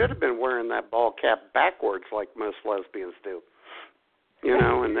 Macy should have been wearing that ball cap backwards like most lesbians do.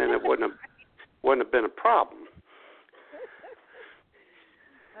 And then it wouldn't have been a problem.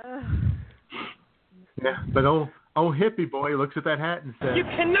 Yeah, but old hippie boy looks at that hat and says, "You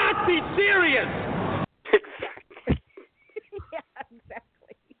cannot be serious." Exactly. Yeah,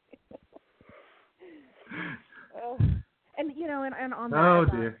 exactly. And on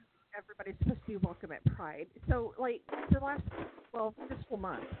that, dear. Everybody's supposed to be welcome at Pride. So, the last, fiscal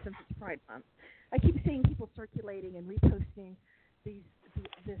month, since it's Pride Month, I keep seeing people circulating and reposting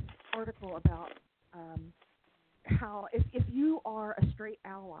this article about how if you are a straight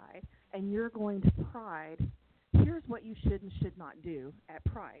ally and you're going to Pride, here's what you should and should not do at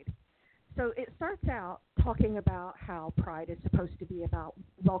Pride. So it starts out talking about how Pride is supposed to be about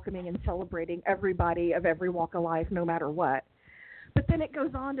welcoming and celebrating everybody of every walk of life, no matter what. But then it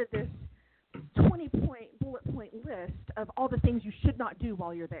goes on to this 20-point bullet point list of all the things you should not do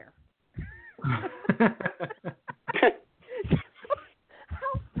while you're there. How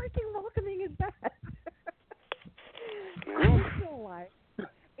freaking welcoming is that? I feel like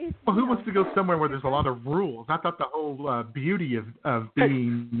who wants to go somewhere where there's a lot of rules? I thought the whole beauty of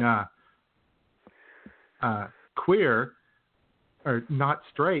being queer or not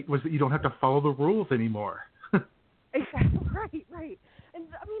straight was that you don't have to follow the rules anymore. Exactly, right. And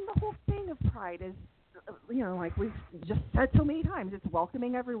the whole thing of Pride is like we've just said so many times, it's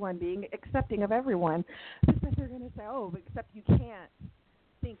welcoming everyone, being accepting of everyone. But they're going to say, oh, but except you can't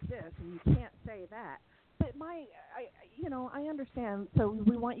think this and you can't say that. But I understand. So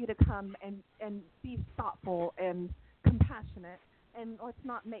we want you to come and be thoughtful and compassionate, and let's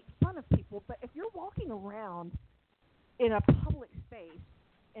not make fun of people. But if you're walking around in a public space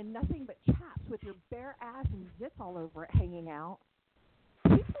and nothing but chaps with your bare ass and zits all over it hanging out,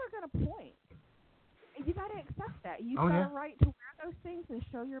 people are going to point. You got to accept that. You've got a right to wear those things and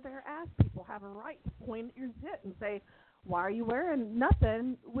show your bare ass. People have a right to point at your zit and say, why are you wearing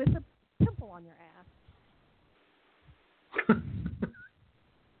nothing with a pimple on your ass?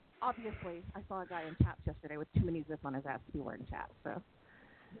 Obviously, I saw a guy in chaps yesterday with too many zips on his ass to be wearing chaps. So,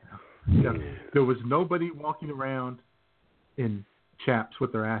 yeah, there was nobody walking around in chaps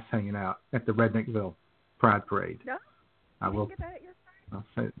with their ass hanging out at the Redneckville Pride Parade. No, I will. Get that at your I'll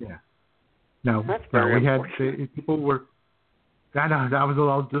say, yeah. No, we had people were. I know I was a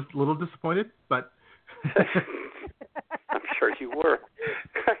little disappointed, but I'm sure you were.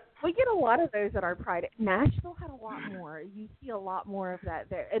 We get a lot of those at our Pride. Nashville had a lot more. You see a lot more of that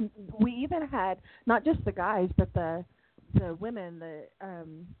there, and we even had not just the guys, but the women,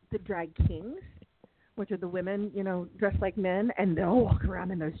 the drag kings, which are the women, dressed like men, and they'll walk around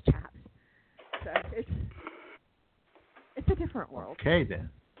in those chaps. So it's a different world. Okay then.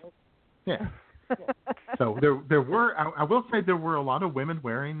 Yeah. So there were. I will say there were a lot of women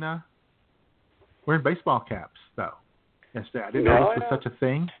wearing baseball caps though. Yesterday, I didn't know this was such a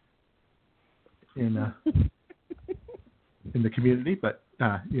thing in the community, but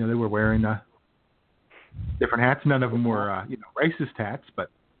they were wearing different hats. None of them were racist hats,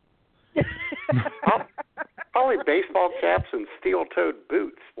 but probably baseball caps and steel-toed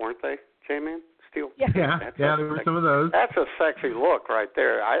boots, weren't they, J-Man? Steel. Yeah, there were some of those. That's a sexy look right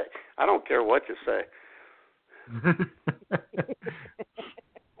there. I don't care what you say.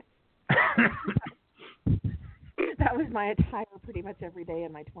 That was my attire pretty much every day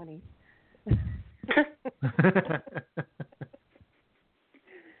in my 20s.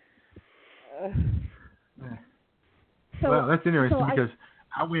 Well, that's interesting because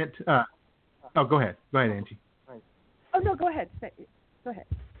I went. Go ahead. Go ahead, Angie. Oh, no, go ahead. Go ahead.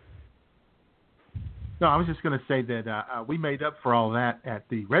 No, I was just going to say that we made up for all that at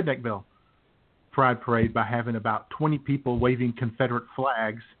the Redneckville Pride Parade by having about 20 people waving Confederate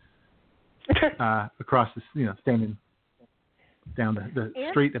flags across the, standing down the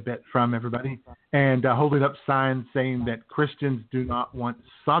street a bit from everybody, and holding up signs saying that Christians do not want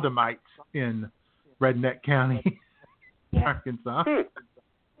sodomites in Redneck County, Arkansas.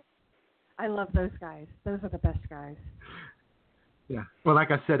 I love those guys. Those are the best guys. Yeah. Well,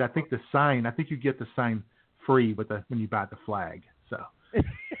 like I said, I think you get the sign free when you buy the flag. So.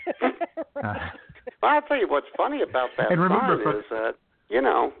 Well, I'll tell you what's funny about that sign is that,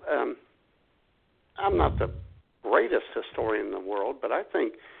 I'm not the greatest historian in the world, but I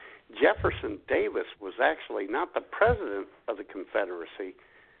think Jefferson Davis was actually not the president of the Confederacy.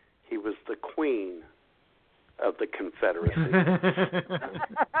 He was the queen of the Confederacy.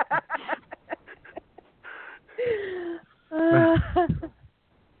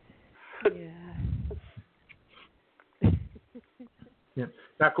 Yeah.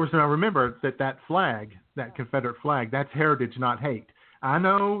 Now, of course, I remember that flag, that Confederate flag, that's heritage, not hate. I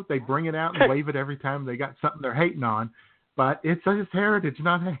know they bring it out and wave it every time they got something they're hating on, but it's heritage,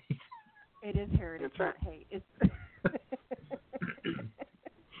 not hate. It is heritage, not hate.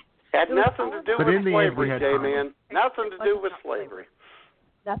 Had nothing to do with slavery, J-Man. Nothing to do with slavery.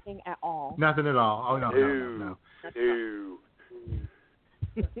 Nothing at all. Nothing at all. Oh, no.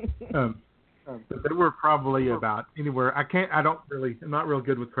 There were probably about anywhere. I'm not real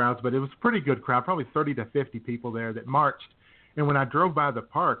good with crowds, but it was a pretty good crowd, probably 30 to 50 people there that marched. And when I drove by the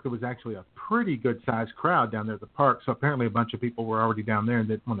park, there was actually a pretty good-sized crowd down there at the park. So apparently a bunch of people were already down there and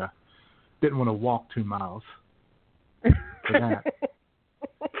didn't want to walk 2 miles for that.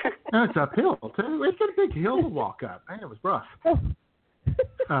 No, it's uphill, too. It's a big hill to walk up. Man, it was rough. Well,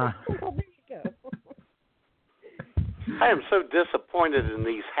 there you go. I am so disappointed in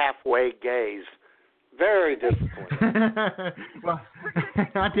these halfway gays. Very disappointed. Well,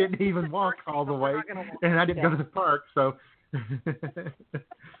 I didn't even walk all the way, and I didn't go to the park, so...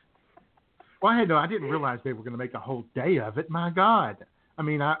 Well, I didn't realize they were going to make a whole day of it. My God. I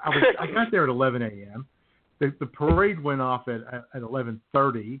mean, I got there at 11 a.m. The parade went off at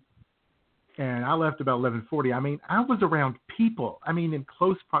 11:30, and I left about 11:40. I mean, I was around people. I mean, in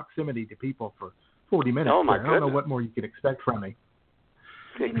close proximity to people for 40 minutes. Oh, my goodness. I don't know what more you could expect from me.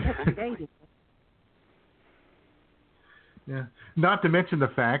 Yeah. Not to mention the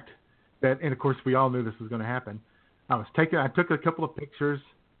fact and of course we all knew this was going to happen. I took a couple of pictures.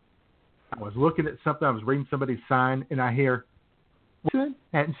 I was looking at something. I was reading somebody's sign, and I hear, "Good,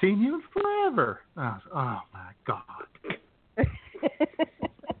 hadn't seen you in forever." I was, oh my God.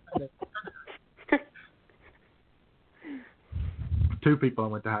 Two people I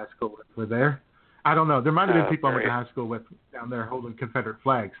went to high school with were there. I don't know. There might have been people I went to high school with down there holding Confederate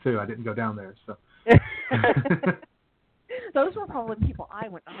flags too. I didn't go down there, so. Those were probably people I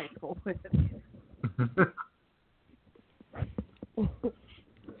went to high school with.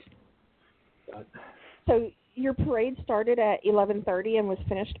 So your parade started at 11:30 and was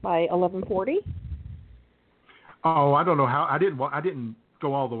finished by 11:40? Oh, I don't know how. I didn't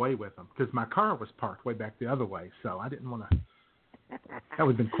go all the way with them because my car was parked way back the other way, so I didn't want to. That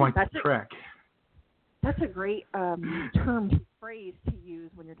would have been quite the trek. That's a great phrase to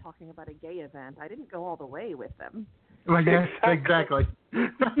use when you're talking about a gay event. I didn't go all the way with them. Well, yes, exactly.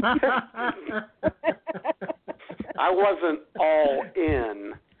 I wasn't all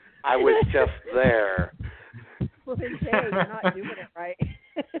in. I was just there. Well, then, Jay, you're not doing it right.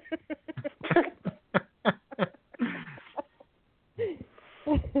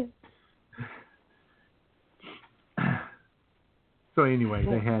 So anyway,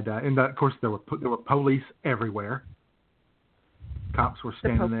 they had, and of course there were police everywhere. Cops were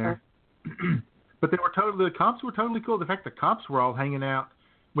standing there, but the cops were totally cool. In fact, the cops were all hanging out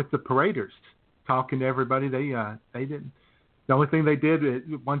with the paraders, talking to everybody. They didn't. The only thing they did,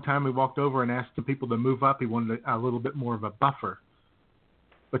 one time we walked over and asked the people to move up. He wanted a little bit more of a buffer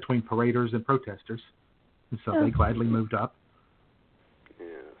between paraders and protesters, and so they gladly moved up.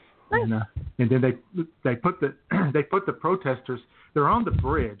 And then they put the protesters. They're on the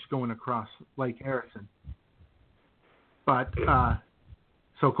bridge going across Lake Harrison. But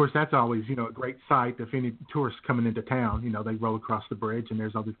so of course that's always a great sight if any tourists coming into town. They roll across the bridge and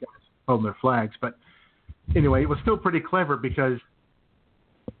there's all these guys holding their flags. But anyway, it was still pretty clever because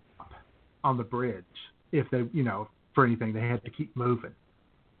on the bridge, if they for anything they had to keep moving,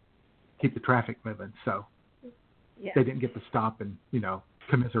 keep the traffic moving. So they didn't get to stop and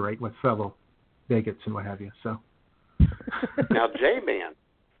commiserate with fellow bigots and what have you. So now, J-Man,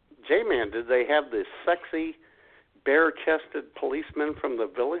 did they have this sexy, bare-chested policeman from the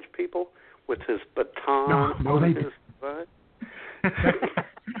Village People with his baton on his butt?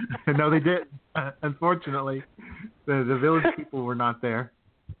 No, they didn't. Unfortunately, the Village People were not there.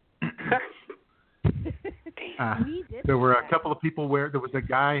 There were a couple of people there was a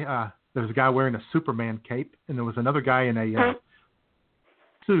guy wearing a Superman cape, and there was another guy in a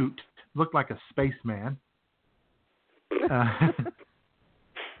suit, looked like a spaceman.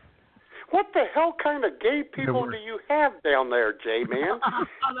 What the hell kind of gay people do you have down there, J-Man?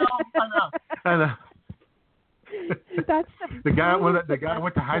 I know. That's the guy I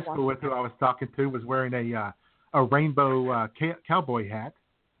went to high school with, who I was talking to, was wearing a rainbow cowboy hat,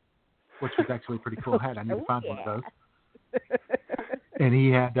 which was actually a pretty cool hat. I need to find one of those. And he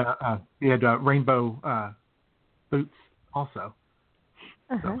had rainbow boots also.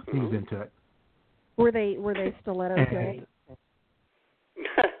 So he was into it. Were they stiletto too?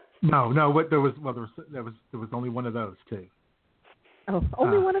 No. There was only one of those too. Oh,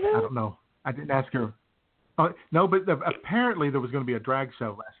 only one of those? I don't know. I didn't ask her. No, but apparently there was going to be a drag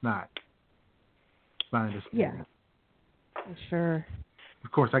show last night. My understanding. Yeah. Sure.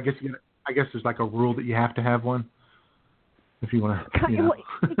 Of course, I guess there's like a rule that you have to have one if you want to.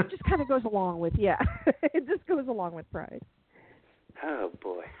 It just kind of goes along with it just goes along with Pride. Oh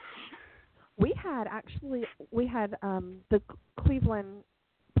boy. We had the Cleveland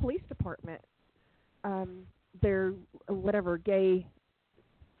Police Department, their whatever gay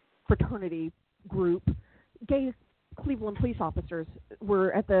fraternity group, gay Cleveland police officers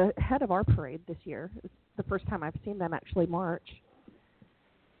were at the head of our parade this year. It's the first time I've seen them actually march.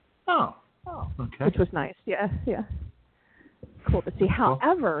 Oh, okay. Which was nice. Yeah. Cool to see.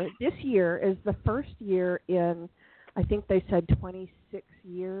 However, this year is the first year in, I think they said 26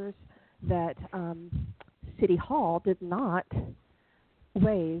 years, that City Hall did not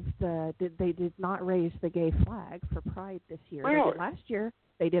raise the gay flag for Pride this year. Really? They did last year.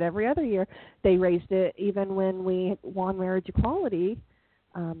 They did every other year. They raised it even when we won marriage equality.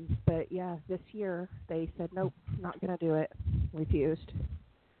 But this year they said nope, not going to do it. Refused,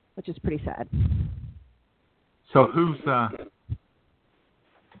 which is pretty sad. So who's is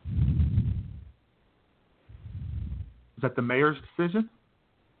that the mayor's decision?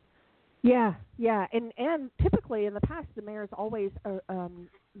 Yeah, and typically in the past the mayor's always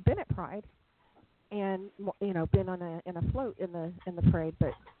been at Pride, and been in a float in the parade,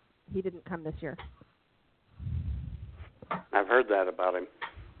 but he didn't come this year. I've heard that about him.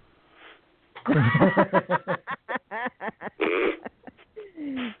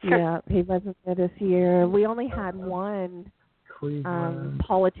 Yeah, he wasn't there this year. We only had one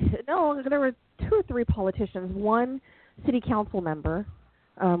politician. No, there were 2 or 3 politicians. One city council member.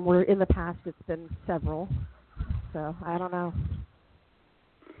 Where in the past it's been several. So I don't know.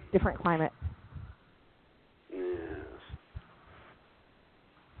 Different climate. Yes.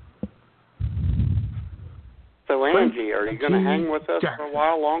 So Angie, are you going to hang with us for a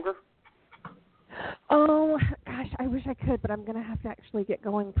while longer? Oh, gosh, I wish I could, but I'm going to have to actually get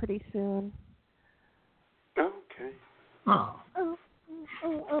going pretty soon. Okay.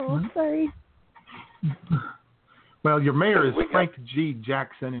 Sorry. Well, your mayor is Frank G.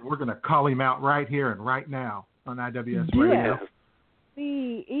 Jackson, and we're going to call him out right here and right now on IWS Radio.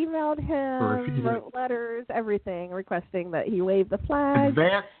 We emailed him, wrote letters, everything, requesting that he wave the flag.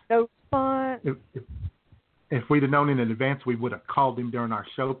 No response. If we'd have known in advance, we would have called him during our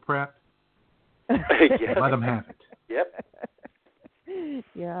show prep. Let him have it. Yep.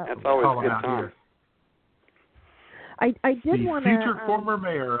 Yeah. That's always a good time. Here. I did want to... future former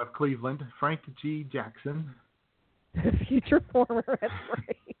mayor of Cleveland, Frank G. Jackson. Future former, that's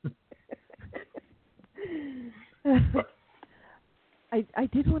right. I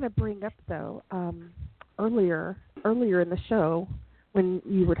did want to bring up, though, earlier in the show when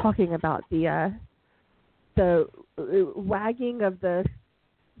you were talking about the wagging of the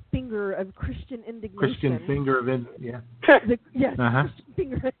finger of Christian indignation. Christian finger of yes. Yes, Christian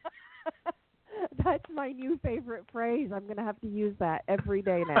finger. That's my new favorite phrase. I'm going to have to use that every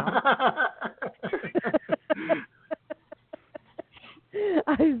day now.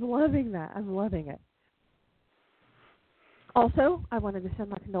 I'm loving that. I'm loving it. Also, I wanted to send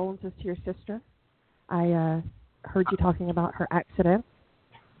my condolences to your sister. I heard you talking about her accident,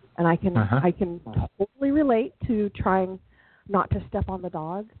 and I can totally relate to trying not to step on the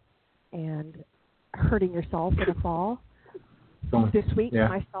dog and hurting yourself in a fall. This week,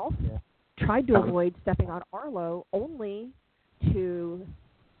 myself tried to avoid stepping on Arlo, only to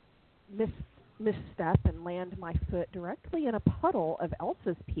misstep and land my foot directly in a puddle of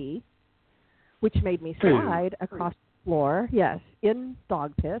Elsa's pee, which made me slide across the floor, in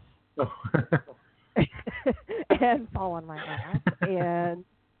dog piss, and fall on my ass. And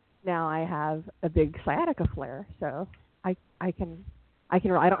now I have a big sciatica flare, so I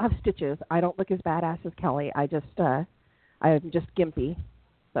don't have stitches. I don't look as badass as Kelly. I'm just gimpy,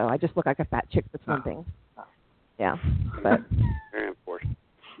 so I just look like a fat chick that's limping. Yeah, but very important.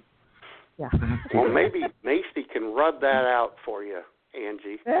 Yeah. Well, maybe Macy can rub that out for you,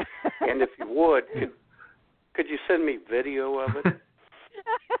 Angie. And if you would, could you send me video of it?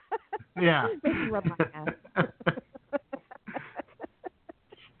 Yeah. Make me rub my ass.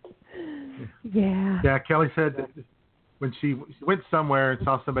 Yeah. Yeah, Kelly said that when she went somewhere and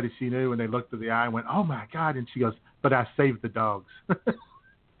saw somebody she knew and they looked to the eye and went, "Oh, my God," and she goes, "But I saved the dogs."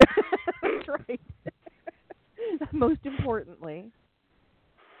 That's right. Most importantly.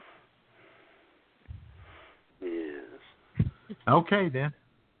 Yes. Okay, then.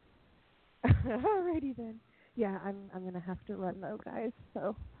 Alrighty, then. Yeah, I'm going to have to run, though, guys,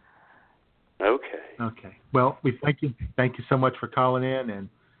 so. Okay. Well, we thank you. Thank you so much for calling in, and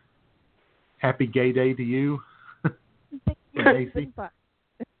happy gay day to you. Thank you. It's been fun.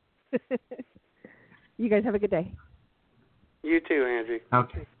 You guys have a good day. You too, Angie.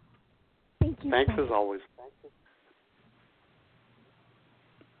 Okay. Thank you. Thanks Bye. as always.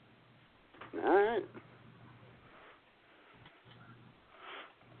 All right.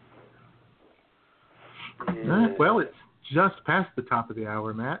 Well, it's just past the top of the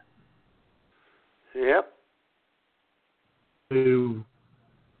hour, Matt. Yep. Do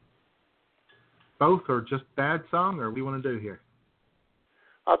both or just bad song, or what do you want to do here?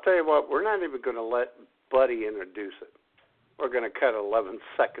 I'll tell you what, we're not even going to let Buddy introduce it. We're going to cut 11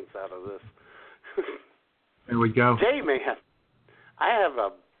 seconds out of this. There we go. J-Man, I have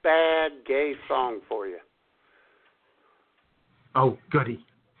a bad gay song for you. Oh, goody.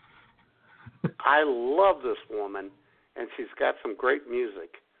 I love this woman, and she's got some great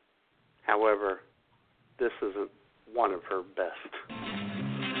music. However, this isn't one of her best.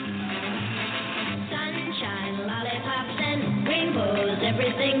 Sunshine, lollipops, and rainbows.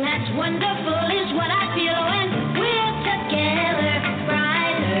 Everything that's wonderful is what I feel when we're together.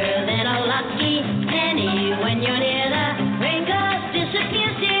 Brighter than a lucky penny when you're near. The rain goes,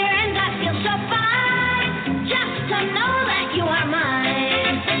 disappears, dear, and I feel so fine just to know that you are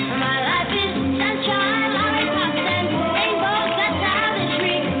mine. My life is sunshine, lollipops, and rainbows. That's how this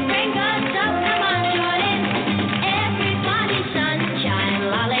ring goes. So come on, join in. Everybody, sunshine,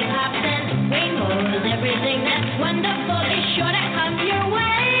 lollipops, and rainbows. Everything that's wonderful is sure to come your way.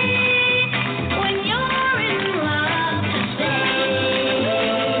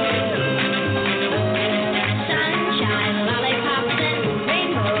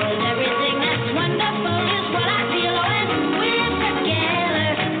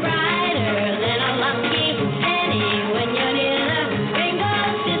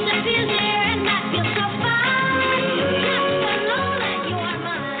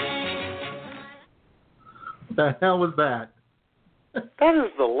 The hell was that? That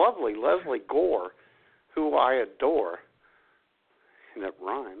is the lovely Leslie Gore, who I adore. And it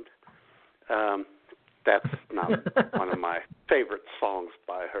rhymed. That's not one of my favorite songs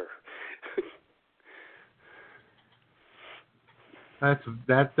by her.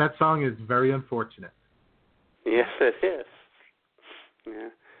 That song is very unfortunate. Yes, it is. Yeah.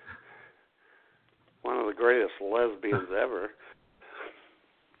 One of the greatest lesbians ever.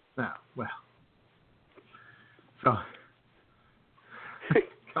 Oh, well. So.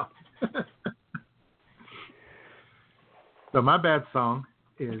 So my bad song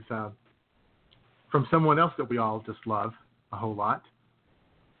is from someone else that we all just love a whole lot.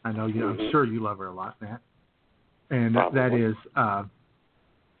 I know you. I'm sure you love her a lot, Matt. And that is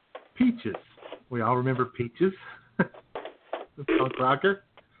Peaches. We all remember Peaches, the punk rocker,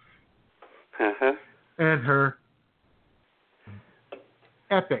 and her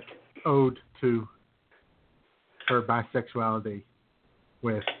epic ode to her bisexuality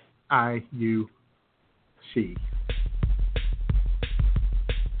with I, you, she.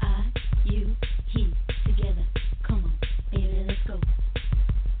 I, you, he, together. Come on, baby, let's go.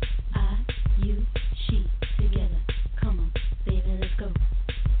 I, you, she, together. Come on, baby, let's go.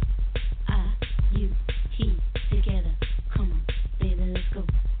 I, you, he, together. Come on, baby, let's go.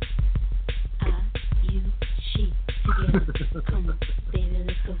 I, you, she, together. Come on, baby,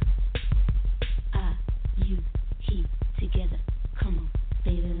 let's go. I, you, he, together. Come on,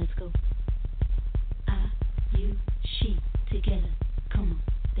 baby, let's go. I, you, she, together. Come on,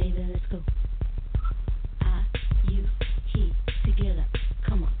 baby, let's go. I, you, he, together.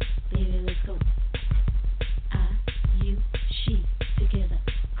 Come on, baby, let's go. I, you, she, together.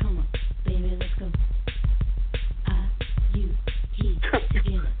 Come on, baby, let's go. I, you, he,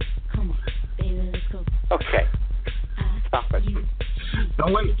 together. Come on, baby, let's go. Okay. Stop it. You,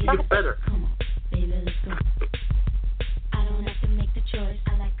 don't wait, you get better. Come on, baby, let's go. I don't have to make the choice.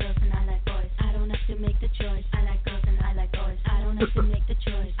 I like girls and I like boys. I don't have to make the choice. I like girls and I like boys. I don't have to make the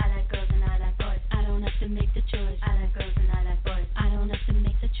choice. I like girls and I like boys. I don't have to make the choice. I like girls and I like boys. I don't have to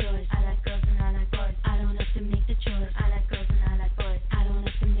make the choice. I like girls and I like boys. I don't have to make the choice. I like girls and I like boys. I don't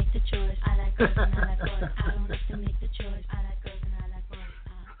have to make the choice. I like girls and I like boys. I don't have to make the choice. I like girls and I like boys.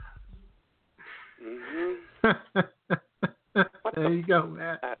 There you go,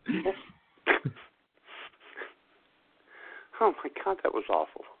 Matt. Oh my God, that was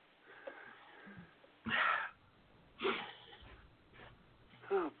awful.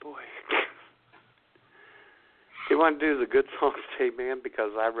 Oh boy. Do you want to do the good songs, J-Man?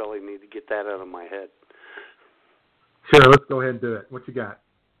 Because I really need to get that out of my head. Sure, let's go ahead and do it. What you got?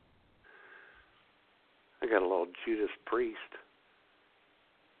 I got a little Judas Priest.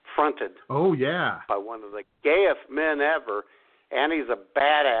 Fronted. Oh, yeah. By one of the gayest men ever. And he's a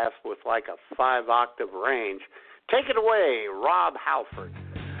badass with like a 5-octave range. Take it away, Rob Halford.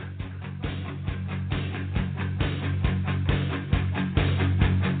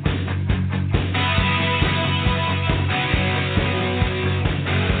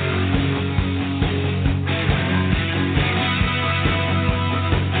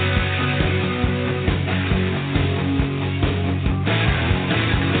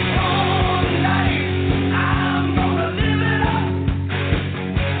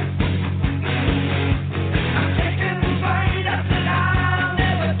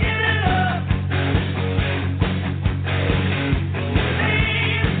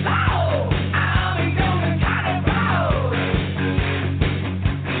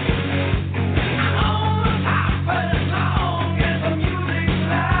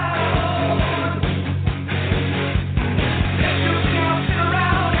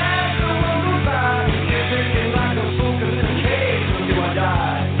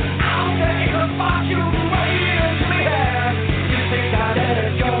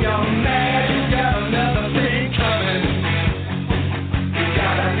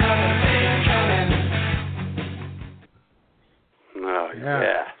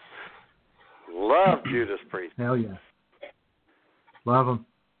 Yeah. Love Judas Priest. Hell yeah. Love them.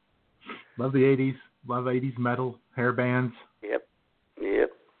 Love the 80s. Love 80s metal, hair bands. Yep.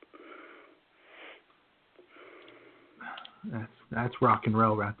 That's rock and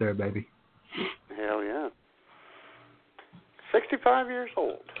roll right there, baby. Hell yeah. 65 years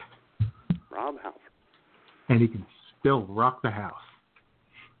old. Rob Halford. And he can still rock the house.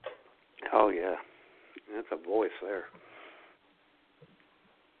 Oh yeah. That's a voice there.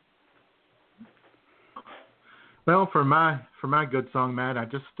 Well, for my good song, Matt, I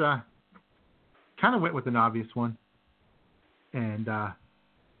just kind of went with an obvious one, and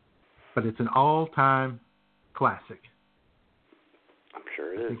but it's an all-time classic. I'm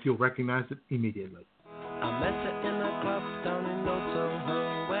sure it is. I think you'll recognize it immediately. I met her in a club down in Old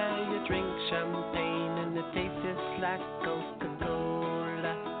Soho, where you drink champagne and it tastes just like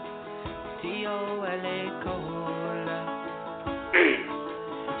Coca-Cola. C-O-L-A, Cola.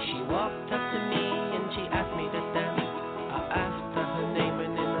 She walked up to me and she asked me to dance. I asked her her name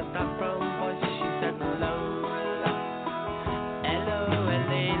and in a dark brown voice she said Lola.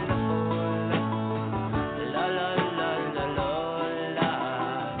 L-O-L-A, Lola. La la la la Lola.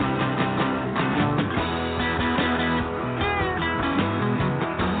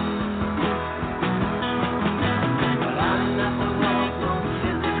 Well, I'm not the world's most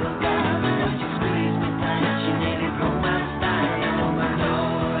physical guy, but when she squeezed me tight, she nearly broke my spine. Oh my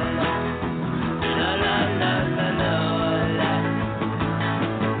Lola. La la la la Lola.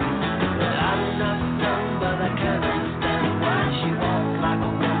 Well, I'm not dumb, but I can't understand why she walked like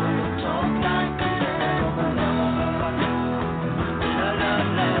a woman and talked like a man. Oh my Lola. La la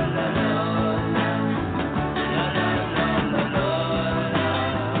la la Lola. La la la la Lola.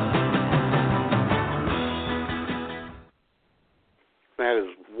 That is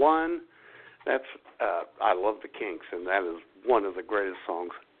one. That's I love the Kinks, and that is one of the greatest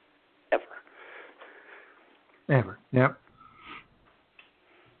songs ever. Ever. Yep.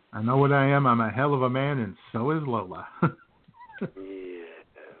 I know what I am. I'm a hell of a man, and so is Lola. Yes.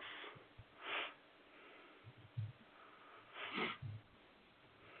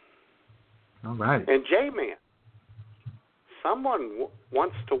 All right. And J-Man, someone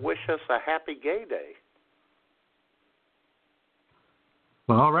wants to wish us a happy gay day.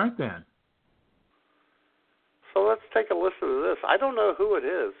 Well, all right then. So let's take a listen to this. I don't know who it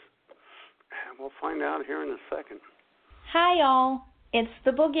is. We'll find out here in a second. Hi, y'all. It's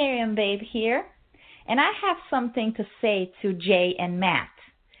the Bulgarian Babe here, and I have something to say to Jay and Matt.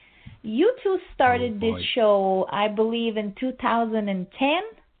 You two started this show, I believe, in 2010,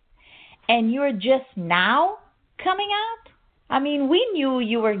 and you're just now coming out? I mean, we knew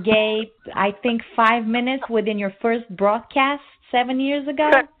you were gay, I think, 5 minutes within your first broadcast 7 years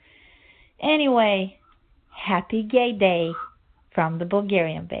ago. Anyway, happy gay day from the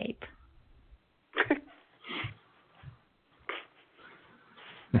Bulgarian Babe.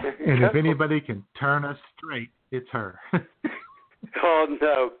 And if anybody can turn us straight, it's her. Oh,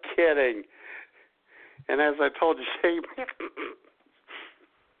 no kidding. And as I told you,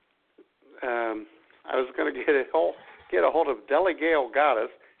 I was going to get a hold of Deli Gale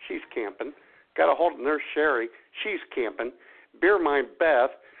Goddess. She's camping. Got a hold of Nurse Sherry. She's camping. Beer Mine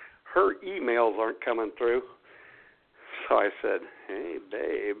Beth. Her emails aren't coming through. So I said, hey,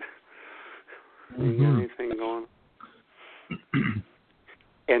 babe, you got anything going?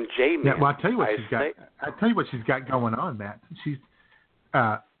 And Jamie, yeah, well, I'll tell you what she's got going on, Matt. She's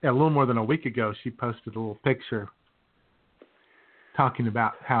a little more than a week ago, she posted a little picture talking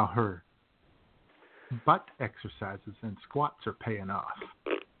about how her butt exercises and squats are paying off.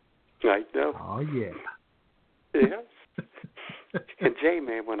 I know. Oh yeah. Yes. And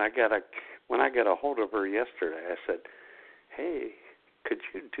J-Man, when I got a hold of her yesterday, I said, "Hey, could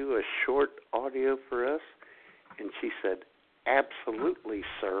you do a short audio for us?" And she said, "Absolutely,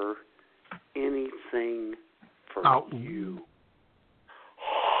 sir. Anything for you."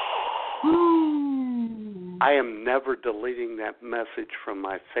 I am never deleting that message from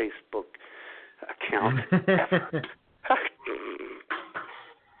my Facebook account ever.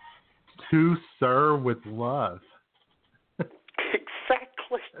 To sir with love.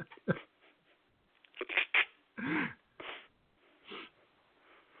 Exactly.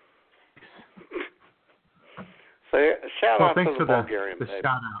 So shout out to the Bulgarian Babe. Shout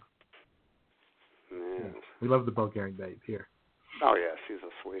out. Yes. We love the Bulgarian Babe here. Oh yeah, she's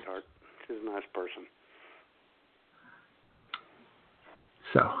a sweetheart. She's a nice person.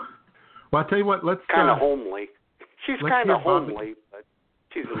 So, well, I'll tell you what. Let's kind of homely. She's kind of homely, but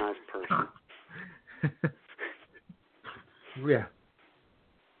she's a nice person. Yeah.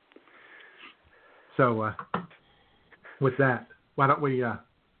 So, with that, why don't we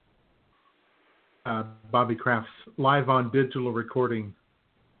Bobby Kraft's live on digital recording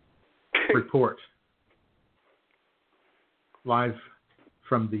report, live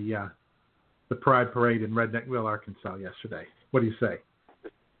from the Pride Parade in Redneckville, Arkansas yesterday. What do you say?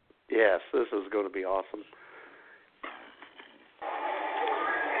 Yes, this is going to be awesome.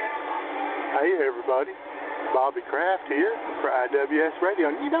 Hey everybody, Bobby Kraft here for IWS Radio.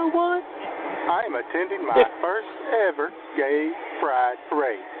 And you know what? I am attending my first ever gay pride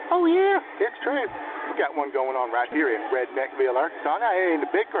parade. Oh yeah, it's true. We got one going on right here in Redneckville, Arkansas. Now it ain't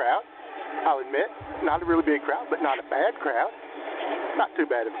a big crowd, I'll admit. Not a really big crowd, but not a bad crowd. Not too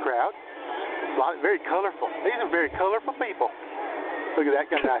bad of a crowd. Very colorful. These are very colorful people. Look at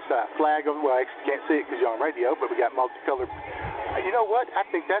that, got a nice flag over. Well, actually, you can't see it because you're on radio, but we got multicolored. You know what? I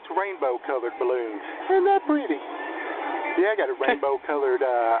think that's rainbow-colored balloons. Isn't that pretty? Yeah, I got a rainbow-colored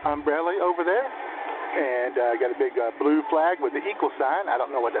umbrella over there, and got a big blue flag with the equal sign. I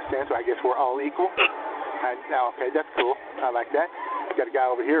don't know what that stands for. I guess we're all equal. Okay, that's cool. I like that. Got a guy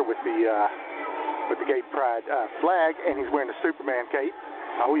over here with the gay pride flag, and he's wearing a Superman cape.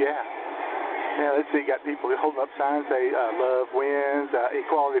 Oh yeah. Now let's see. Got people holding up signs. Say "Love wins,"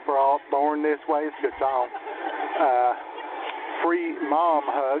 "Equality for all," "Born this way." It's a good song. Free mom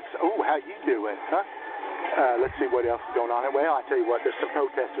hugs. Oh, how you doing, huh? Let's see what else is going on. Well, I tell you what, there's some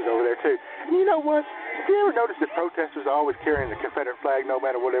protesters over there too. And you know what? Have you ever noticed that protesters are always carrying the Confederate flag no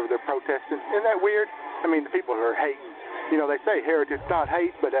matter whatever they're protesting? Isn't that weird? I mean, the people who are hating. You know, they say heritage is not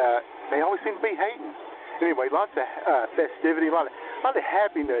hate, but they always seem to be hating. Anyway, lots of festivity, a lot of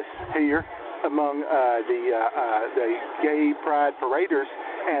happiness here among the gay pride paraders,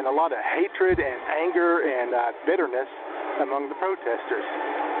 and a lot of hatred and anger and bitterness among the protesters.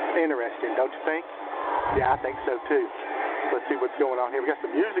 Interesting, don't you think? Yeah, I think so too. Let's see what's going on here. We got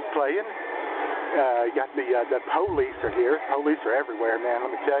some music playing. You got the police are here. Police are everywhere, man.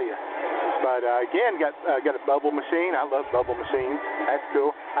 Let me tell you. But again, got a bubble machine. I love bubble machines. That's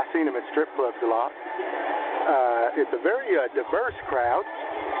cool. I've seen them in strip clubs a lot. It's a very diverse crowd.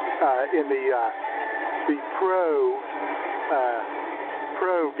 In the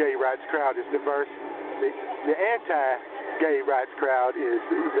pro gay rights crowd is diverse. The anti-gay rights crowd is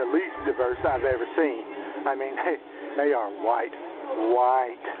the least diverse I've ever seen. I mean, they are white.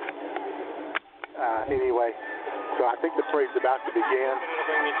 Anyway, so I think the parade's about to begin,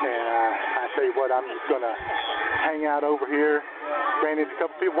 and I tell you what, I'm just going to hang out over here. Ran into a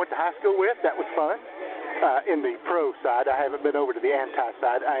couple people went to high school with. That was fun. In the pro side, I haven't been over to the anti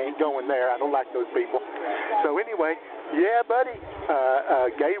side. I ain't going there. I don't like those people. So anyway, yeah, buddy,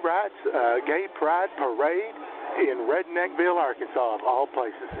 gay rights, gay pride parade in Redneckville, Arkansas, of all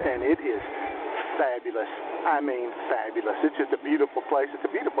places, and it is fabulous. I mean, fabulous. It's just a beautiful place. It's a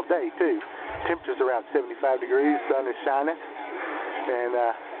beautiful day, too. Temperature's around 75 degrees. Sun is shining. And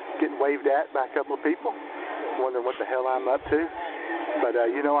getting waved at by a couple of people. Wondering what the hell I'm up to. But,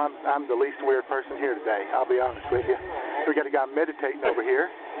 you know, I'm the least weird person here today. I'll be honest with you. We got a guy meditating over here.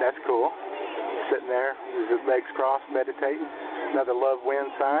 That's cool. Sitting there with his legs crossed, meditating. Another love win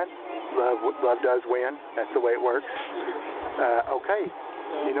sign. Love does win. That's the way it works. Okay.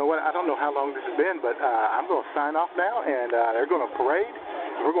 You know what? I don't know how long this has been, but I'm going to sign off now, and they're going to parade,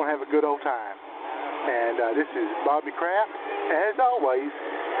 and we're going to have a good old time. And this is Bobby Kraft, as always,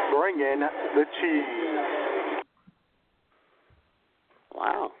 bringing the cheese.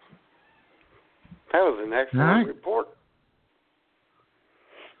 Wow. That was an excellent report.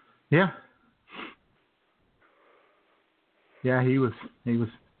 Yeah. Yeah, he was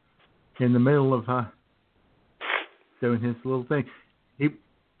in the middle of doing his little thing.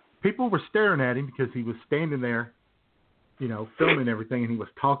 People were staring at him because he was standing there, you know, filming everything, and he was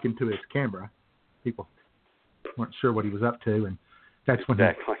talking to his camera. People weren't sure what he was up to, and that's when he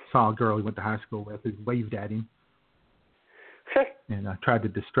saw a girl he went to high school with who waved at him and tried to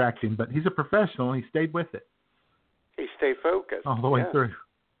distract him. But he's a professional, and he stayed with it. He stayed focused. All the way through.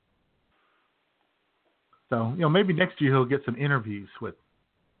 So, you know, maybe next year he'll get some interviews with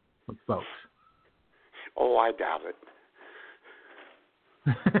folks. Oh, I doubt it.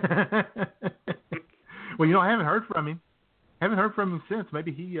 Well, you know, I haven't heard from him. Since.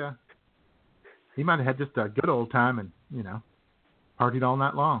 Maybe he might have had just a good old time and, you know, partied all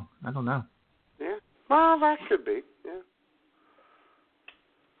night long. I don't know. Yeah. Well, that could be.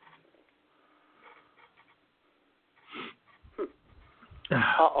 Yeah.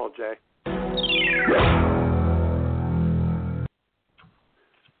 Uh-oh, Jay.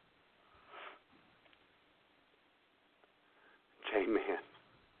 J-Man.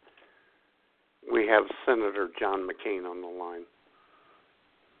 We have Senator John McCain on the line.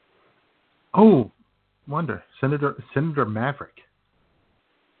 Oh, wonder. Senator Maverick.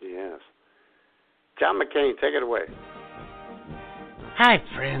 Yes. John McCain, take it away. Hi,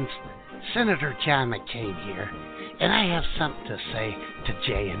 friends. Senator John McCain here, and I have something to say to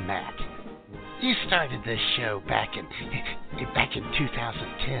Jay and Matt. You started this show back in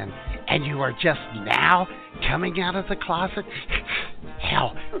 2010, and you are just now coming out of the closet?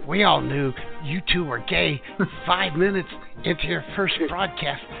 Hell, we all knew you two were gay 5 minutes into your first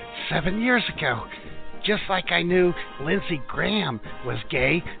broadcast 7 years ago. Just like I knew Lindsey Graham was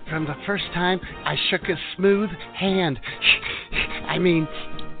gay from the first time I shook his smooth hand. I mean,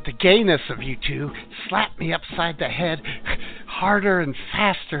 the gayness of you two slapped me upside the head harder and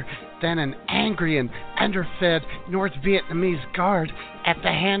faster than an angry and underfed North Vietnamese guard at the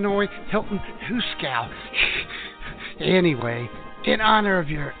Hanoi Hilton Hooskow. Anyway, in honor of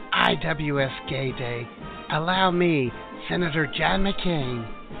your IWS Gay Day, allow me, Senator John McCain,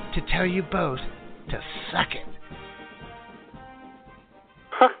 to tell you both to suck it.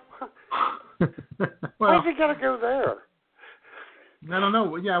 Why'd you gotta go there? I don't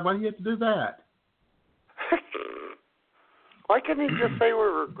know. Yeah, why do you have to do that? Why couldn't he just say we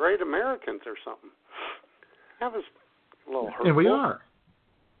were great Americans or something? That was a little hurtful. And we are.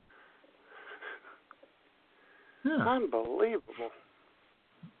 Yeah. Unbelievable.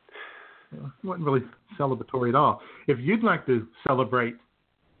 It wasn't really celebratory at all. If you'd like to celebrate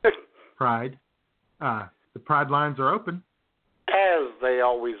Pride, the Pride lines are open. As they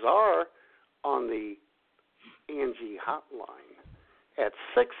always are on the Angie hotline at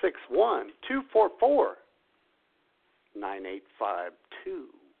 661-244-9852.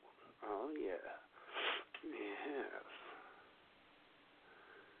 Oh, yeah. Yes.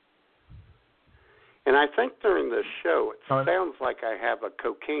 And I think during this show, it sounds like I have a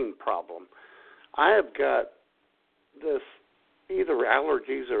cocaine problem. I have got this either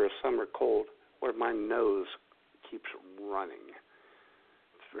allergies or a summer cold where my nose keeps running.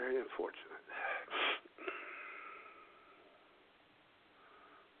 It's very unfortunate.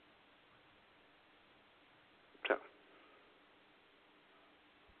 So,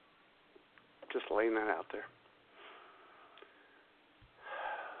 just laying that out there.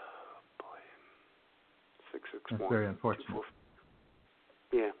 That's very unfortunate.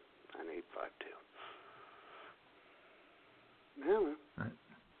 Yeah, 9852. Yeah. All right.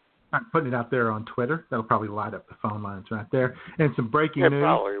 I'm putting it out there on Twitter. That'll probably light up the phone lines right there. And some breaking news.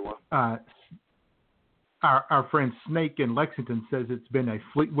 Probably will. Our friend Snake in Lexington says it's been a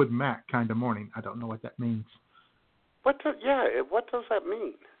Fleetwood Mac kind of morning. I don't know what that means. What does that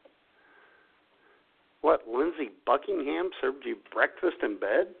mean? What, Lindsey Buckingham served you breakfast in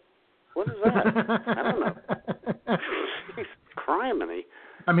bed? What is that? I don't know. He's criminy.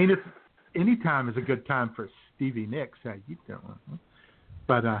 I mean, any time is a good time for Stevie Nicks. How you doing?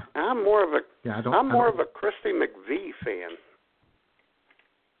 But I'm more of a of a Christy McVie fan.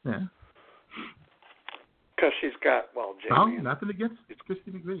 Yeah. Because she's got Jamie. Oh, nothing against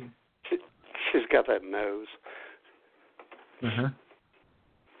Christy McVie. She's got that nose. Yes.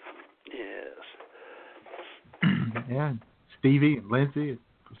 Yeah, Stevie and Lindsay.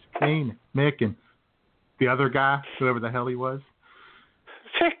 Christine, Mick, and the other guy, whoever the hell he was.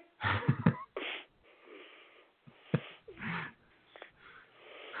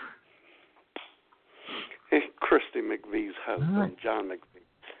 Christy McVie's husband, right. John McVie.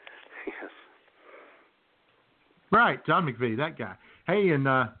 Yes. Right, John McVie, that guy. Hey, and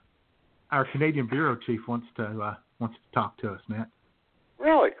our Canadian bureau chief wants to talk to us, Matt.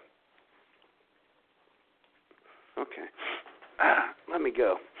 Really? Okay. Let me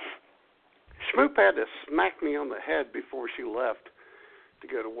go. Schmoop had to smack me on the head before she left to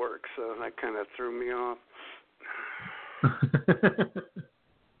go to work, so that kind of threw me off.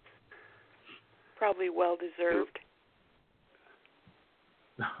 Probably well-deserved.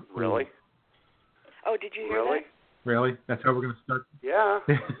 Really? Oh, did you hear that? Really? That's how we're going to start? Yeah.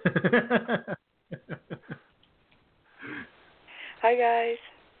 Hi, guys.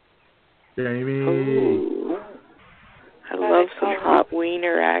 Jamie. Ooh. I love some hot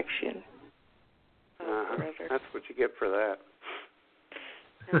wiener action. That's what you get for that.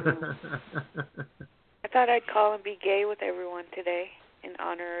 I thought I'd call and be gay with everyone today in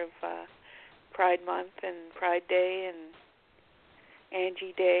honor of Pride Month and Pride Day and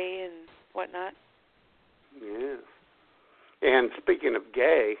Angie Day and whatnot. Yeah. And speaking of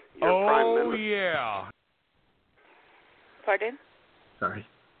gay, your Prime Minister. Oh, yeah. Pardon? Sorry.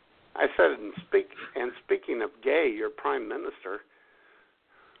 I said, speaking of gay, your Prime Minister.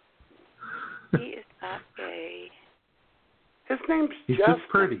 He is not gay. His name's He's Justin. just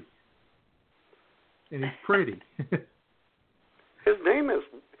pretty. And he's pretty. His name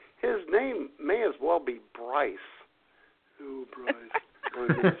may as well be Bryce. Oh, Bryce.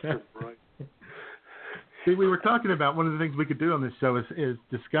 Mr. Bryce. See, we were talking about one of the things we could do on this show is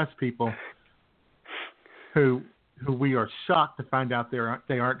discuss people who we are shocked to find out they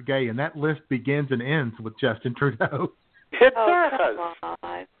aren't gay, and that list begins and ends with Justin Trudeau. It does. Come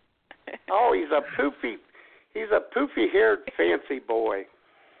on. Oh, he's a poofy-haired fancy boy.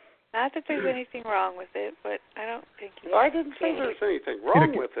 Not that there's anything wrong with it, but I don't think he's I didn't say there's anything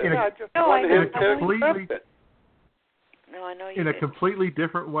wrong with it. I just wanted him to accept it. No, I know you in did. a completely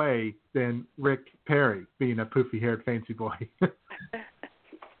different way than Rick Perry being a poofy-haired fancy boy. Now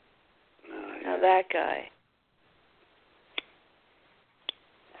that guy.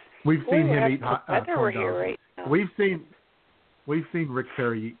 We've seen him eat weather corn here dogs. right now. We've seen Rick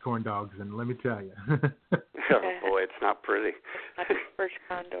Perry eat corn dogs, and let me tell you. Oh boy, it's not pretty. Not the first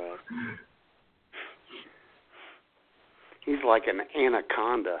corn dog. He's like an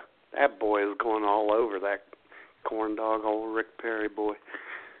anaconda. That boy is going all over that corn dog, old Rick Perry boy.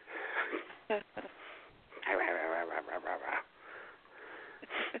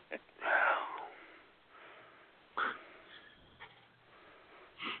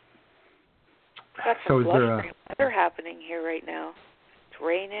 Got some blustering weather happening here right now. It's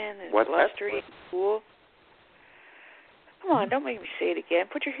raining and blustery and cool. Come on, don't make me say it again.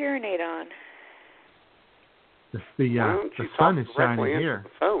 Put your hearing aid on. The sun is shining here.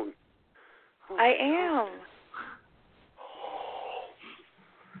 Phone. I am.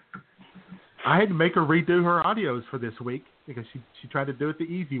 I had to make her redo her audios for this week because she tried to do it the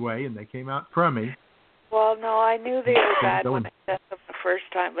easy way, and they came out crummy. Well, no, I knew they were bad when I set them the first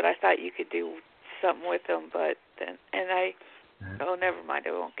time, but I thought you could do something with them. But then, oh, never mind.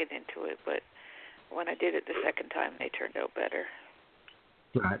 I won't get into it. But when I did it the second time, they turned out better.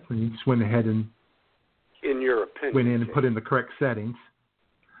 Right. And you just went ahead and, in your opinion, went in and put in the correct settings.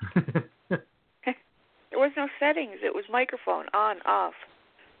 There was no settings. It was microphone on, off.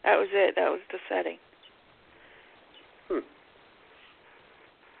 That was it. That was the setting.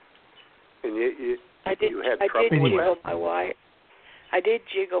 And you had trouble I did with jiggle that? my wire. I did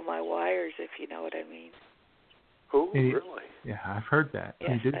jiggle my wires, if you know what I mean. Oh, really? Yeah, I've heard that.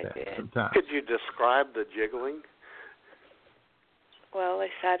 Yes, you did I that did. sometimes. Could you describe the jiggling? Well, I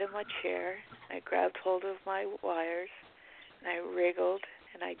sat in my chair, I grabbed hold of my wires, and I wriggled,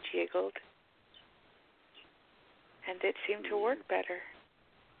 and I jiggled, and it seemed to work better.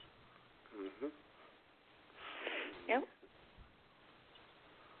 Mm-hmm. Yep.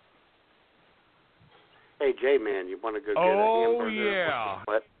 Hey, J-Man, you want to go get a hamburger? Oh, yeah.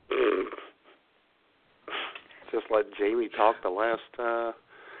 Just let Jamie talk the last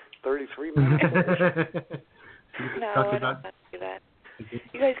 33 minutes. No, I don't want to do that.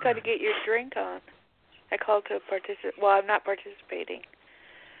 You guys got to get your drink on. I called to participate. Well, I'm not participating.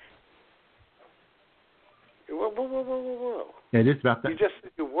 Whoa. Yeah, it is about that. You just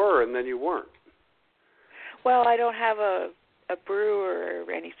said you were, and then you weren't. Well, I don't have a brew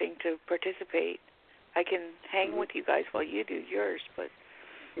or anything to participate. I can hang with you guys while you do yours, but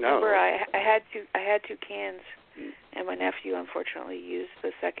remember, I had two cans, and my nephew unfortunately used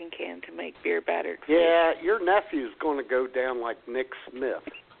the second can to make beer battered fish. Yeah, your nephew's going to go down like Nick Smith.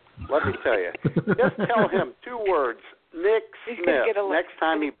 Let me tell you. Just tell him 2 words, Nick Smith, next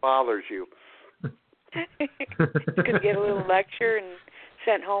time he bothers you. He's going to get a little lecture and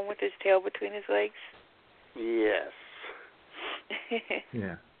sent home with his tail between his legs. Yes.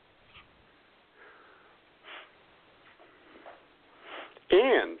 Yeah.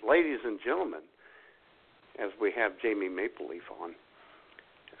 And, ladies and gentlemen, as we have Jamie Mapleleaf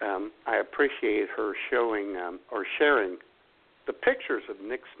on, I appreciate her showing or sharing the pictures of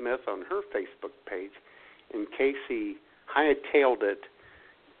Nick Smith on her Facebook page in case he hightailed it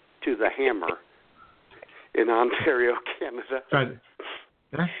to the hammer in Ontario, Canada. Right.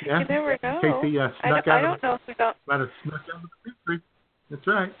 Yeah. You never know. In case he snuck I don't know if we got... Might have snuck out of the country. That's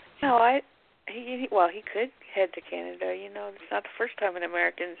right. No, he could head to Canada. You know, it's not the first time an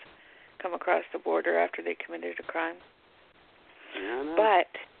American's come across the border after they committed a crime. Yeah, I know. But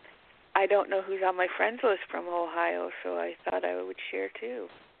I don't know who's on my friends list from Ohio, so I thought I would share too.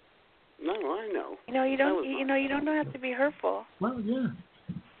 No, I know. You know, you don't. You don't have to be hurtful. Well, yeah.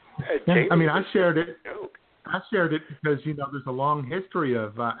 Jamie, I mean, I shared it. I shared it because there's a long history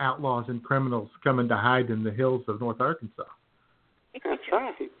of outlaws and criminals coming to hide in the hills of North Arkansas. That's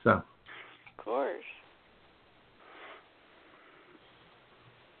right. So. Of course.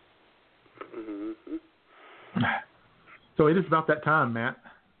 Mm-hmm. So it is about that time, Matt.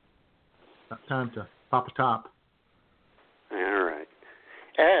 About time to pop a top. All right.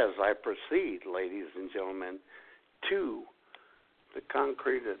 As I proceed, ladies and gentlemen, to the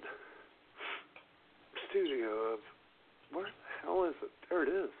concreted studio of, where the hell is it? There it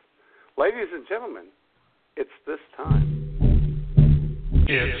is. Ladies and gentlemen, it's this time.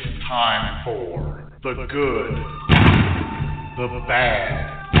 It's time for the good, the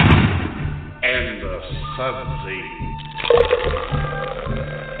bad, and the sudsy.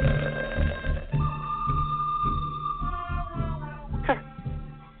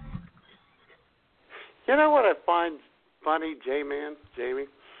 You know what I find funny, Jamie?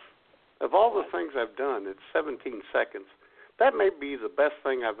 Of all the things I've done, it's 17 seconds. That may be the best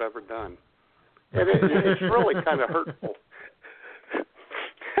thing I've ever done. And it's really kind of hurtful.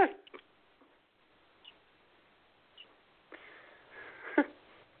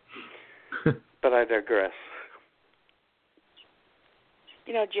 But I digress.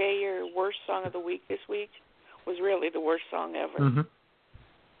 You know, Jay, your worst song of the week this week was really the worst song ever. Mm-hmm.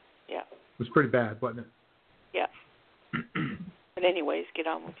 Yeah. It was pretty bad, wasn't it? Yeah. But anyways, get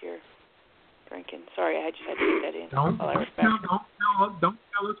on with your drinking. Sorry, I just had to get that in. Don't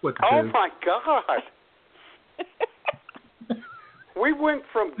tell us what to Oh, do. my God. We went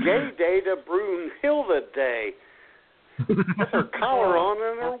from Gay Day to Brunhilde Day with her collar on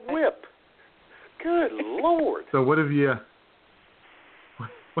and her whip. Good Lord. So what have you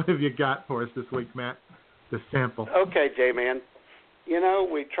got for us this week, Matt? The sample. Okay, J-Man. You know,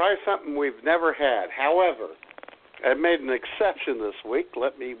 we try something we've never had. However, I made an exception this week.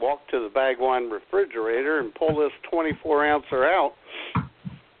 Let me walk to the bag wine refrigerator and pull this 24-ouncer out.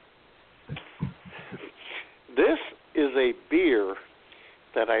 This is a beer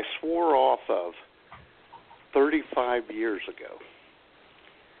that I swore off of 35 years ago.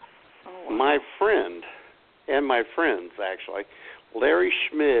 Oh, wow. My friend, and my friends actually, Larry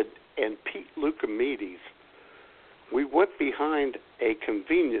Schmid and Pete Lucamides, we went behind a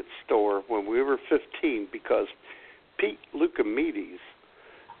convenience store when we were 15 because Pete Lucamides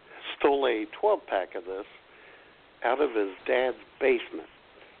stole a 12-pack of this out of his dad's basement,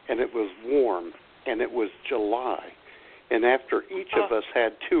 and it was warm, and it was July. And after each of us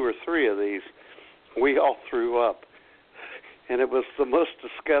had 2 or 3 of these, we all threw up. And it was the most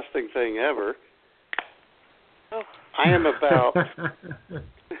disgusting thing ever. Oh. I am about,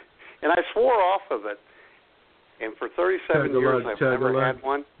 and I swore off of it. And for 37 years, I've never had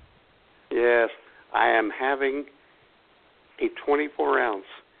one. Yes, I am having a 24-ounce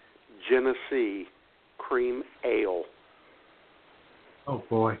Genesee cream ale. Oh,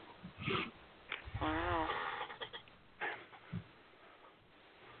 boy. Wow.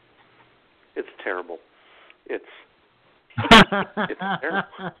 It's terrible. It's terrible.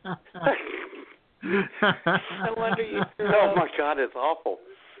 No wonder you threw Oh, up. my God, it's awful.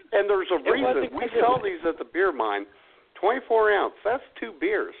 And there's a reason. We sell these at the beer mine. 24 ounce. That's 2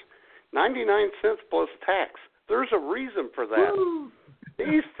 beers. 99 cents plus tax. There's a reason for that. Woo.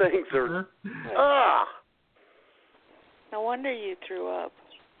 These things are... No wonder you threw up.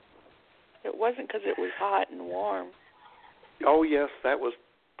 It wasn't because it was hot and warm. Oh, yes, that was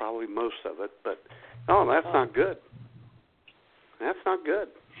probably most of it. But, no, that's not good. That's not good.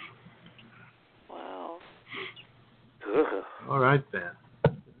 Wow. Ugh. All right, then.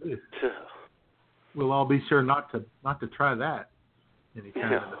 We'll all be sure not to try that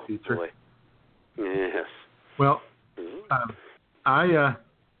anytime in the future. Boy. Yes. Well, I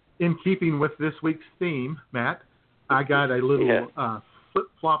in keeping with this week's theme, Matt, I got a little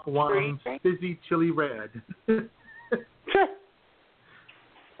flip-flop wine fizzy chili red.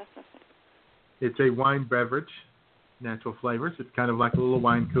 It's a wine beverage, natural flavors. It's kind of like a little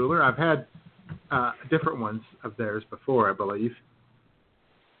wine cooler. I've had different ones of theirs before, I believe.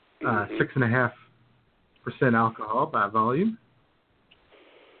 6.5% alcohol by volume.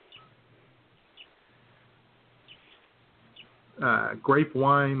 Grape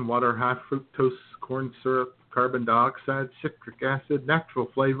wine, water, high fructose, corn syrup, carbon dioxide, citric acid, natural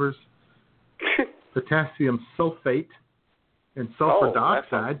flavors, potassium sulfate, and sulfur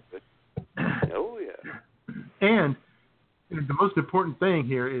dioxide. Oh, yeah. And the most important thing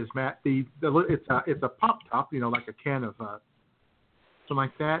here is, Matt, it's a pop top, like a can of something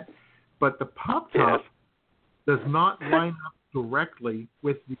like that. But the pop top does not line up directly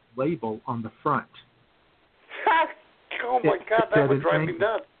with the label on the front. Oh my God, that would drive me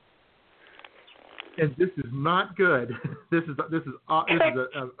nuts. And this is not good. This is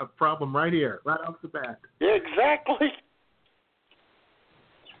a problem right here, right off the bat. Yeah, exactly.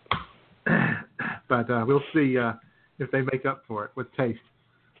 But we'll see if they make up for it with taste.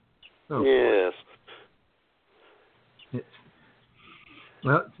 Oh, yes.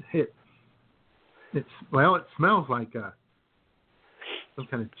 It smells like some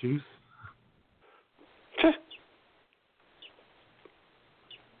kind of juice.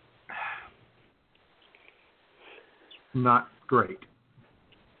 Not great.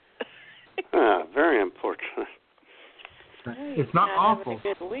 Very unfortunate. It's not awful,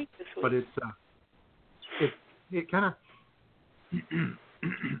 but it kind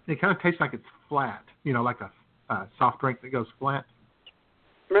of tastes like it's flat. Like a soft drink that goes flat.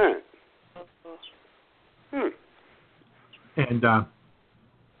 Right. And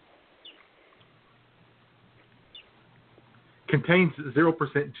contains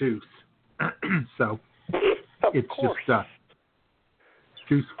 0% juice, so it's just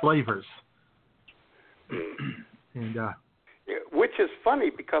juice flavors. And which is funny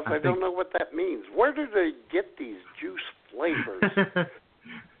because I don't know what that means. Where do they get these juice flavors?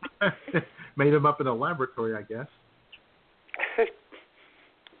 Made them up in a laboratory, I guess.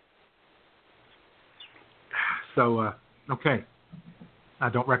 So, okay. I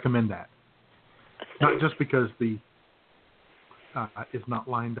don't recommend that. Not just because the is not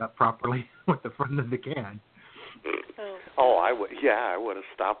lined up properly with the front of the can. Oh, I would. Yeah, I would have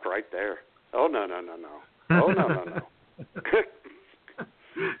stopped right there. Oh no. Oh no.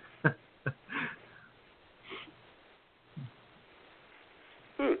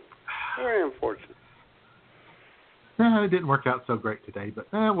 Very unfortunate. It didn't work out so great today, but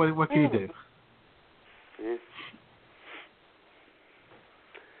what can you do? Yeah.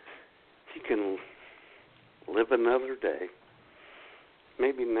 You can live another day.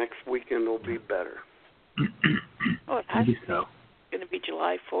 Maybe next weekend will be better. Oh, it has to be. It's going to be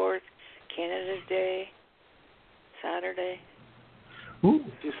July 4th, Canada Day, Saturday. Ooh.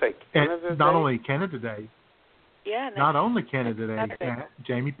 Did you say Canada Day? Not only Canada Day. Yeah. Not only Canada Day,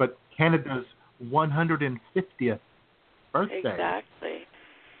 Jamie, but Canada's 150th birthday. Exactly.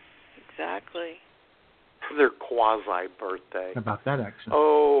 Their quasi-birthday. How about that, actually?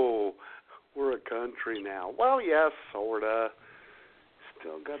 Oh, we're a country now. Well, yes, sorta.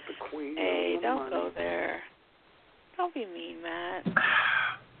 Still got the Queen. Hey, don't go there. Don't be mean, Matt.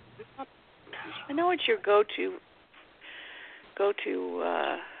 I know it's your go-to.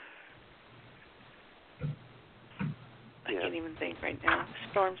 I can't even think right now.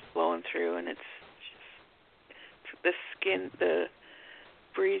 Storm's blowing through, and it's just the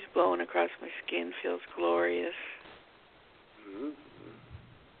breeze blowing across my skin feels glorious. Mm-hmm.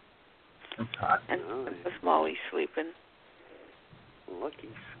 It's hot. And Miss Molly's sleeping. Lucky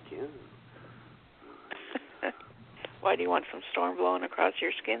skin. Why do you want some storm blowing across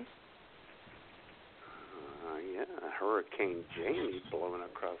your skin? Yeah, Hurricane Jamie blowing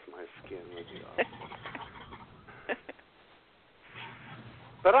across my skin would be awesome.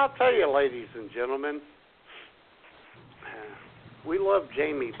 But I'll tell you, ladies and gentlemen, we love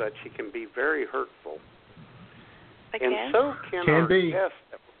Jamie, but she can be very hurtful. And so can our guest.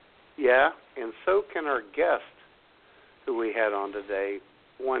 Yeah, and so can our guest who we had on today,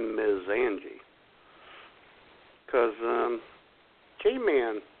 one Ms. Angie. Because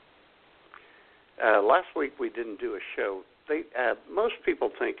J-Man, last week we didn't do a show. Most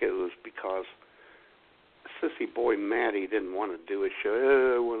people think it was because Sissy Boy Maddie didn't want to do a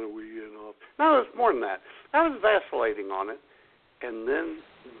show. When are we getting off? No, it was more than that. I was vacillating on it, and then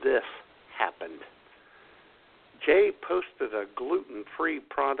this happened. Jay posted a gluten-free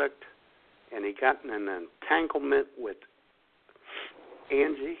product, and he got in an entanglement with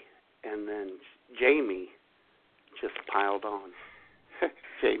Angie, and then Jamie just piled on.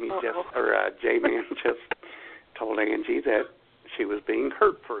 J-Man just told Angie that she was being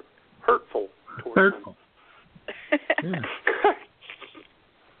hurtful towards him. Yeah.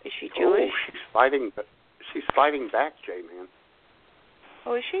 Is she Jewish? She's fighting back, J-Man.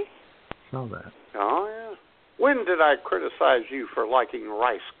 Oh, is she? Saw that. Oh, yeah. When did I criticize you for liking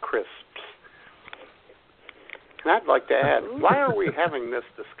Rice Crisps? And I'd like to add, why are we having this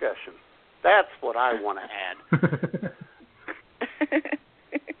discussion? That's what I want to add.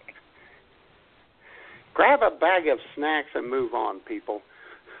 Grab a bag of snacks and move on, people.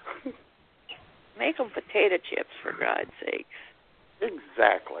 Make them potato chips, for God's sakes.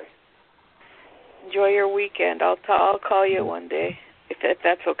 Exactly. Enjoy your weekend. I'll call you one day if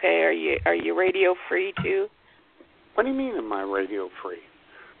that's okay. Are you radio free too? What do you mean, am I radio free?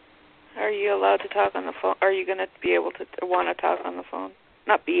 Are you allowed to talk on the phone? Are you going to be able to want to talk on the phone?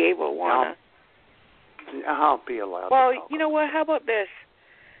 Not be able, want to. I'll be allowed. Well, to talk you know what? How about this?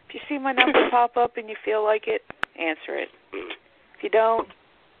 If you see my number pop up and you feel like it, answer it. If you don't,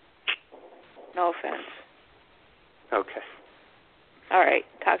 no offense. Okay. All right.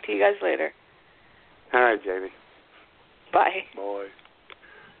 Talk to you guys later. All right, Jamie. Bye. Boy.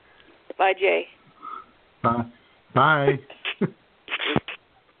 Bye, Jay. Bye. Bye.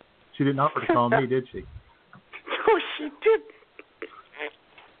 She didn't offer to call me, did she? Oh, she did.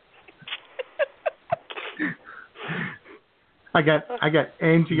 I got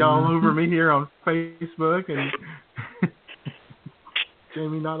Angie all over me here on Facebook, and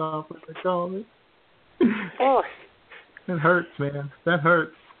Jamie not offering to call me. Oh, that hurts, man. That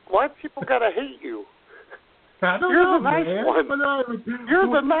hurts. Why people gotta hate you? I don't You're know, the nice man. one. You're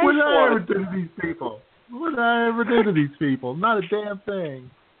the nice one. What did I ever do to these people? What did I ever do to these people? Not a damn thing.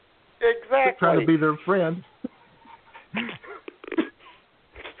 Exactly. Just trying to be their friend.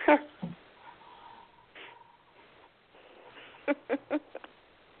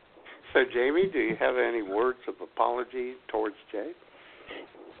 So, Jamie, do you have any words of apology towards Jay?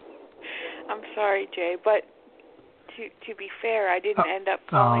 I'm sorry, Jay, but to be fair, I didn't end up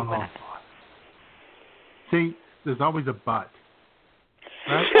calling Matt. See, there's always a but.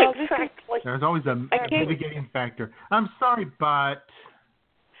 Right? Well, There's always a mitigating factor. I'm sorry, but...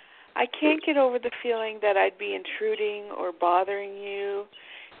 I can't get over the feeling that I'd be intruding or bothering you,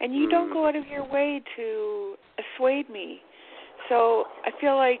 and you don't go out of your way to assuade me. So I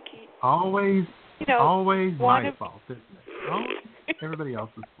feel like... Always my fault, isn't it? Always everybody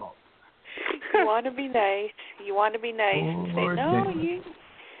else's fault. You want to be nice. You want to be nice and say,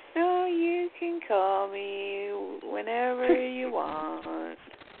 no, you can call me whenever you want.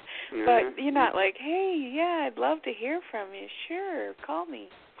 But you're not like, hey, yeah, I'd love to hear from you. Sure, call me.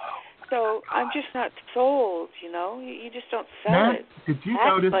 So I'm just not sold, you know. You just don't sell Matt, it. Did you That's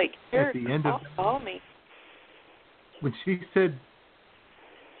notice like, at the end of call me. When she said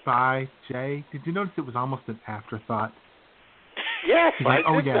bye, Jay, did you notice it was almost an afterthought? Yes, She's like,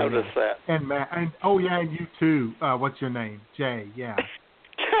 I did notice that. And Matt, and and you too. What's your name? Jay. Yeah.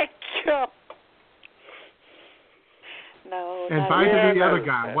 Ketchup. No. And bye to the other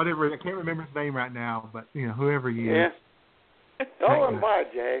guy, whatever. I can't remember his name right now, but whoever he is. Oh, and bye,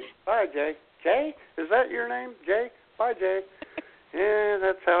 Jay. Bye, Jay. Jay, is that your name, Jay? Bye, Jay. Yeah,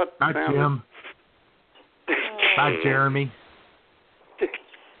 that's how it Bye, sounds. Jim. Bye, Jeremy.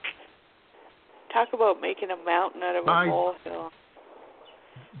 Talk about making a mountain out of a molehill.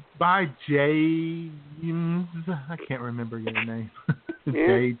 Bye, James. I can't remember your name.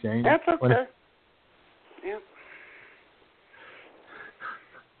 Jay, James. That's okay. Yeah.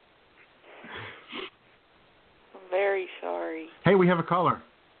 I'm very sorry. Hey, we have a caller.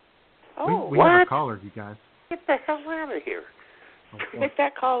 Oh, we what? have a caller, you guys. Get the hell out of here. Pick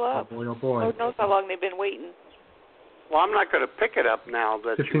that call up. Oh, boy. Who knows how long they've been waiting. Well, I'm not going to pick it up now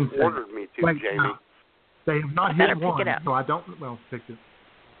that you ordered me to, Jamie. They have not hit one, so I don't... Well, pick it.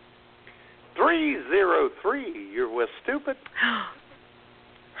 303, you're with Stupid.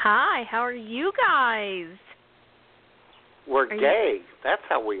 Hi, how are you guys? We're gay. That's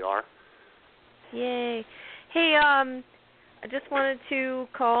how we are. Yay. Hey, I just wanted to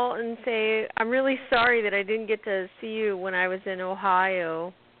call and say I'm really sorry that I didn't get to see you when I was in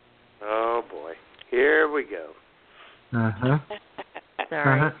Ohio. Oh, boy. Here we go. Uh-huh.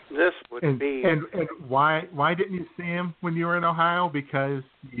 Sorry. This would be... And why didn't you see him when you were in Ohio? Because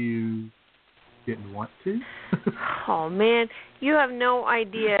you didn't want to? Oh, man. You have no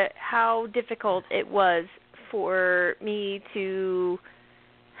idea how difficult it was for me to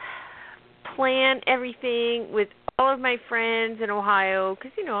plan everything with all of my friends in Ohio.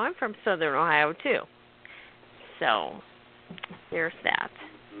 Because, I'm from Southern Ohio, too. So, there's that.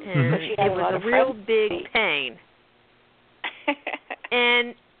 And it was a real big pain.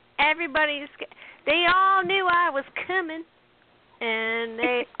 And they all knew I was coming, and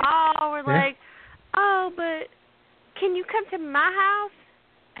they all were like, oh, but can you come to my house?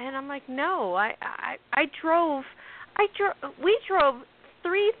 And I'm like, no, we drove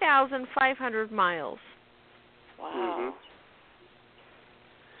 3,500 miles. Wow.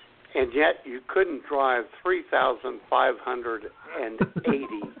 And yet you couldn't drive 3,580,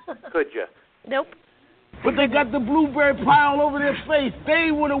 could you? Nope. But they got the blueberry pie all over their face.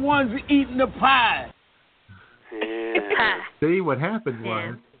 They were the ones eating the pie. Yeah. See, what happened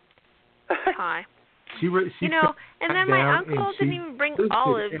was... Pie. She and then my uncle didn't even bring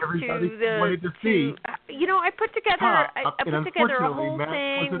olives to I put together a whole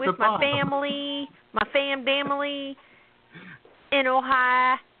thing with my family, in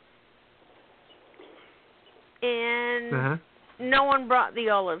Ohio, and no one brought the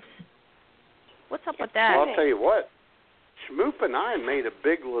olives. What's up with that? Well, I'll tell you what. Schmoop and I made a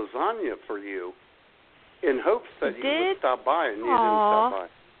big lasagna for you in hopes that you would stop by, and you didn't stop by.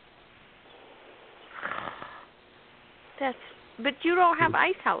 But you don't have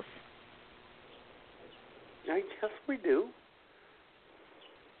Ice House. I guess we do.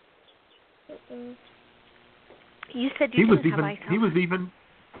 You said you didn't have Ice House.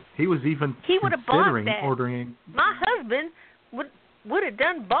 He was even considering ordering. My husband would have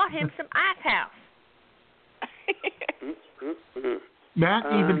bought him some Ice House. Matt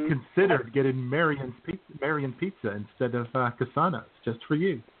even considered getting Marion Pizza instead of Casanos, just for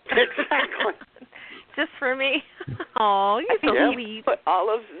you. Exactly. Just for me. Oh, you're so sweet. Put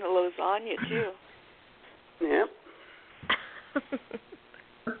olives in the lasagna too. Yep.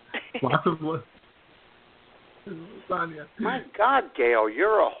 Lots of lasagna. My God, Gail,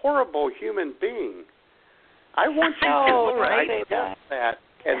 you're a horrible human being. I want you to digest that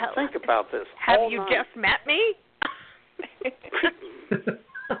and think about this. Have you just met me?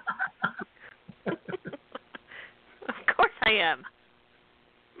 Of course I am.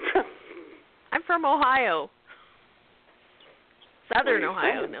 I'm from Ohio. Southern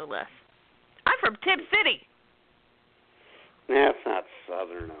Ohio, no less. I'm from Tip City. That's not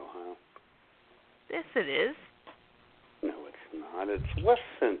Southern Ohio. Yes, it is. No, it's not. It's West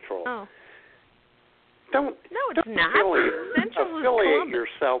Central. Oh. Don't No, it's don't not. Central is affiliate Columbus.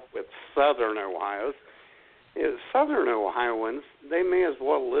 yourself with Southern Ohio. Southern Ohioans, they may as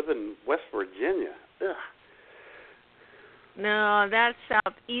well live in West Virginia. Ugh. No, that's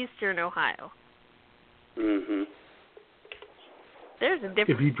southeastern Ohio. Mhm. There's a difference.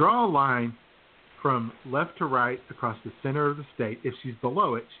 If you draw a line from left to right across the center of the state, if she's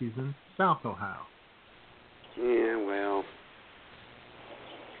below it, she's in South Ohio. Yeah, well,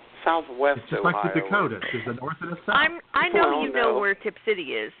 Southwest It's just Ohio. like the Dakotas. There's a north and a south. I know Well, you know no. where Tip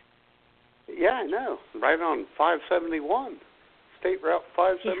City is. Yeah, I know. Right on 571, State Route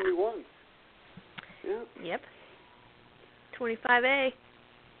 571. Yeah. Yep. 25A.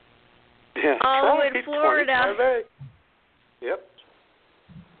 Yeah. All the way to right, Florida. 25A. Yep.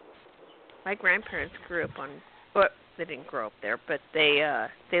 My grandparents grew up on. Well, they didn't grow up there, but they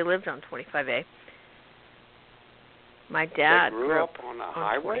lived on 25A. My dad They grew up on a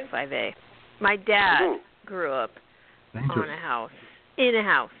highway? 25A. My dad grew up in a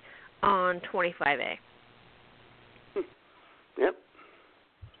house on 25A. Yep.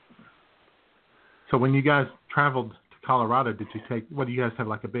 So when you guys traveled to Colorado, did you take? What do you guys have?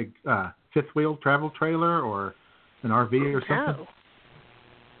 Like a big fifth wheel travel trailer or an RV or something?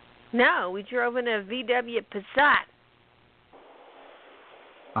 No, we drove in a VW Passat.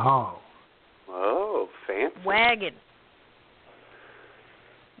 Oh, fancy. Wagon.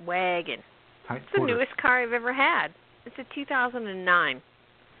 Tight It's the quarters. newest car I've ever had. It's a 2009.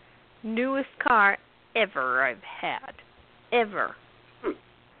 Newest car ever I've had. Ever.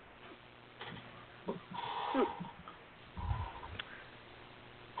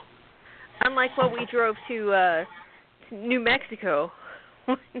 Unlike what we drove to New Mexico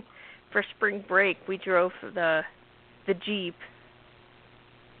for spring break, we drove the Jeep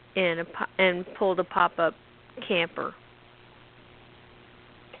and pulled a pop-up camper.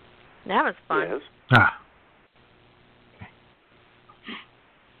 That was fun. Yes.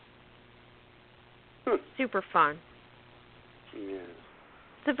 Super fun. Yeah.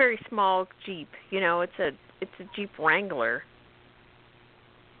 It's a very small Jeep. You know, it's a Jeep Wrangler.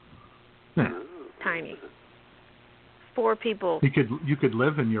 Tiny. 4 people. You could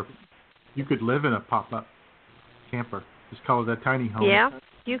live in a pop-up camper. Just call it a tiny home. Yeah,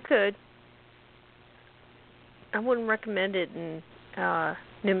 you could. I wouldn't recommend it in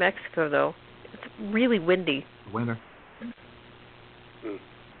New Mexico though. It's really windy. Winter.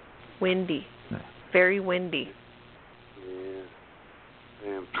 Windy. Yeah. Very windy. Yeah.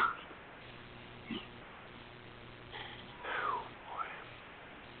 Damn.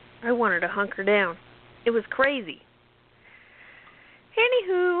 I wanted to hunker down. It was crazy.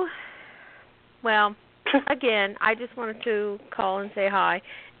 Anywho, well, again, I just wanted to call and say hi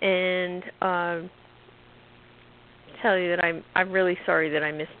and tell you that I'm really sorry that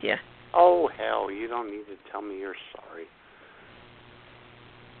I missed you. Oh, hell, you don't need to tell me you're sorry.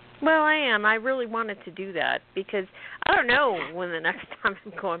 Well, I am. I really wanted to do that because I don't know when the next time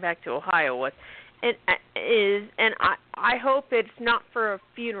I'm going back to Ohio was. It is, and I hope it's not for a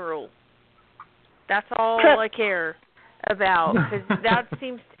funeral. That's all I care about because that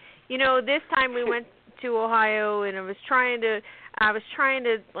seems, this time we went to Ohio and I was trying to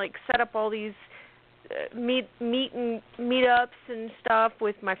like set up all these meetups and stuff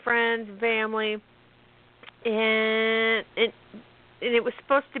with my friends and family, and it was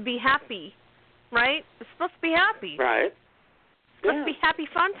supposed to be happy, right? It was supposed to be happy. Right. Supposed to be happy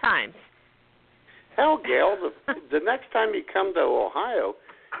fun times. Hell, Gail, the next time you come to Ohio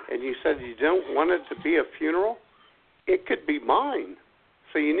and you said you don't want it to be a funeral, it could be mine.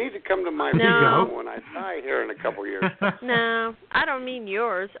 So you need to come to my funeral when I die here in a couple years. No, I don't mean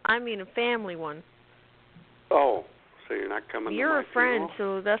yours. I mean a family one. Oh, so you're not coming You're to my a friend,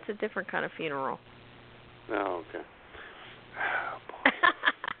 funeral? so that's a different kind of funeral. Oh, okay. Oh,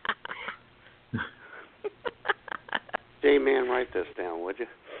 boy. J-Man, write this down, would you?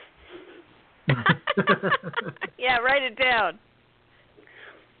 Yeah, write it down.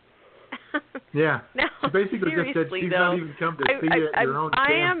 Yeah. No, she basically just said she's not even come to see you at your own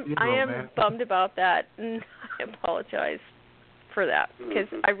damn funeral, I am man. bummed about that, and I apologize for that because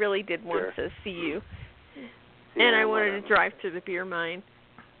I really did want to see you, and I wanted to drive to the beer mine.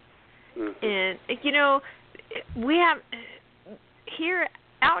 And we have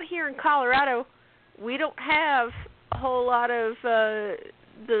out here in Colorado, we don't have a whole lot of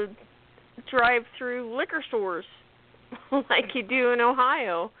the drive-through liquor stores like you do in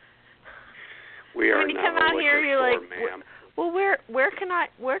Ohio. We are when you not come a out here, liquor you're store, like, ma'am. well, where can I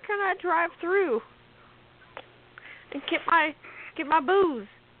drive through and get my booze?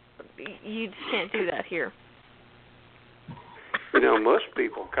 You just can't do that here. You know, most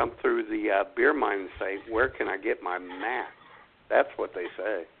people come through the beer mine and say, "Where can I get my mat?" That's what they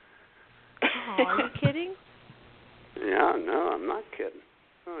say. Oh, are you kidding? Yeah, no, I'm not kidding.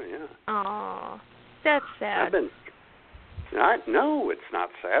 Oh, yeah. Oh, that's sad. No, it's not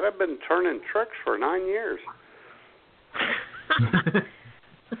sad. I've been turning tricks for 9 years.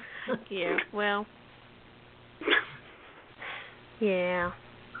 Yeah, well. Yeah.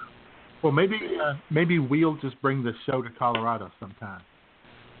 Well, maybe we'll just bring the show to Colorado sometime.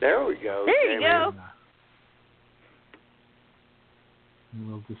 There we go. There you go.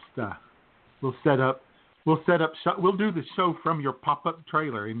 We'll just we'll set up we'll do the show from your pop-up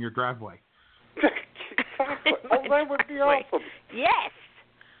trailer in your driveway. Oh, that would be awesome. Yes.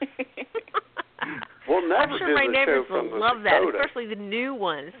 We'll never I'm sure do my the neighbors show from will love that, Dakota. especially the new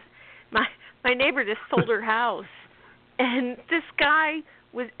ones. My neighbor just sold her house, and this guy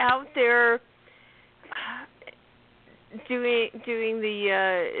was out there doing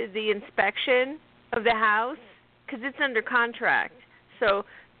the inspection of the house because it's under contract. So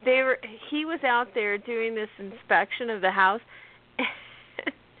he was out there doing this inspection of the house.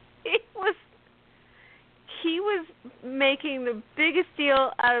 He was making the biggest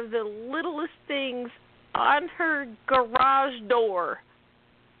deal out of the littlest things on her garage door.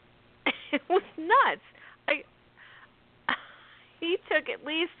 It was nuts. He took at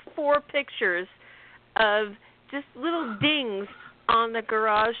least 4 pictures of just little dings on the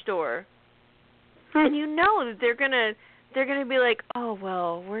garage door. And you know that they're gonna be like, oh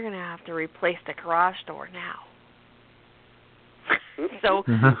well, we're gonna have to replace the garage door now. So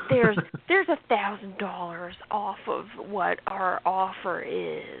there's $1,000 off of what our offer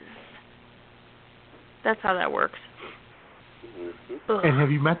is. That's how that works. And have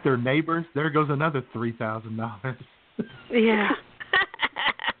you met their neighbors? There goes another $3,000. Yeah.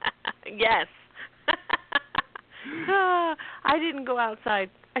 Yes. I didn't go outside.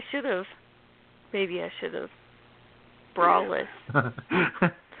 I should have. Maybe I should have. Braless.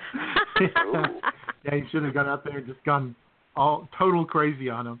 Yeah, you should have gone out there and just gone all total crazy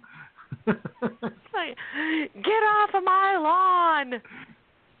on them. Like, get off of my lawn.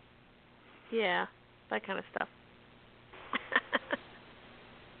 Yeah, that kind of stuff.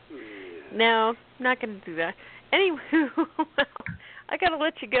 No, not going to do that. Anyway, I got to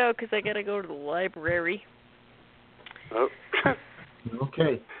let you go because I got to go to the library. Oh.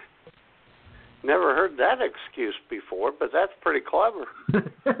 Okay. Never heard that excuse before, but that's pretty clever.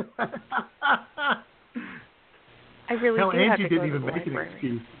 I really Hell, do Angie have to didn't go even to the make library. an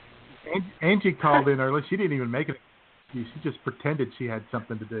excuse. Angie called in early. She didn't even make an excuse. She just pretended she had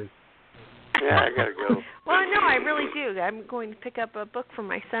something to do. Yeah, I got to go. Well, no, I really do. I'm going to pick up a book for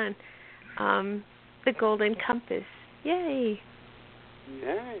my son, The Golden Compass. Yay.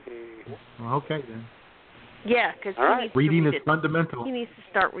 Yay. Well, okay, then. Yeah, because reading is fundamental. He needs to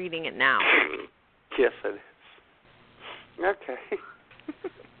start reading it now. Yes, it is. Okay.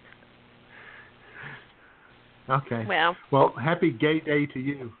 Okay. Well, happy gay day to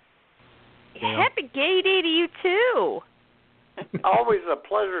you. Gail. Happy gay day to you, too. Always a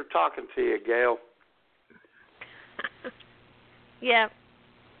pleasure talking to you, Gail. Yeah.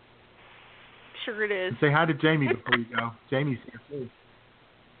 Sure it is. Say hi to Jamie before you go. Jamie's here, too.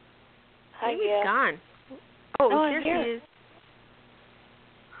 Hi, Jamie's Gail. gone. Oh, I'm here here. she is.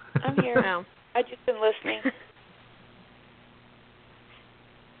 I'm here. Oh. I've just been listening.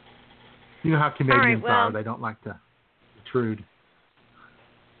 You know how Canadians well. are. They don't like to intrude.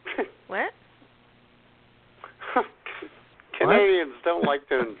 What? Canadians don't like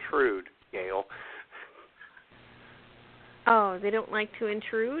to intrude, Gail. Oh, they don't like to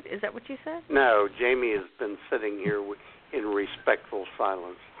intrude? Is that what you said? No, Jamie has been sitting here in respectful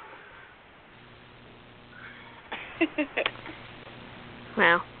silence.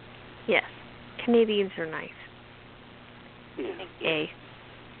 Well, yes. Canadians are nice. Yeah.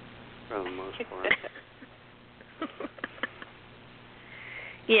 For the most part.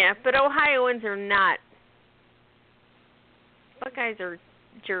 Yeah, but Ohioans are not. Buckeyes are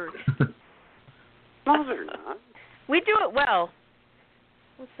jerks. No, they're not. We do it well.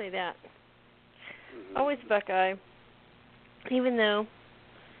 Let's say that. Mm-hmm. Always Buckeye. Even though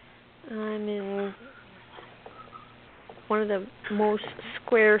I'm in one of the most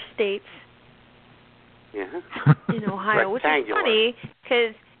square states Yeah. in Ohio, which is Rectangular. funny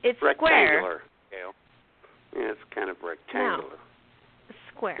because it's square. Rectangular, Gail. Yeah, it's kind of rectangular. No, it's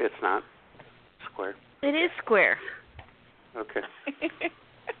square. It's not square. It is square. Okay.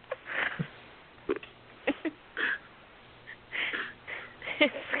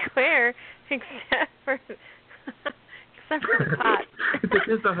 It's square, except for the pot. It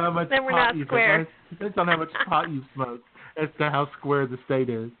depends on how much Then we're pot not you square. smoke. It depends on how much pot you smoke as to how square the state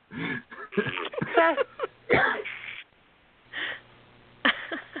is.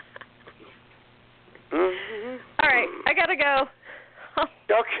 All right, I gotta go.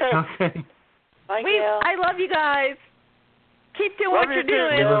 Okay. Bye, Gail. I love you guys. Keep doing Love what you you're too,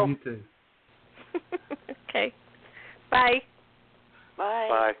 doing. Gail. Love you too. Okay. Bye.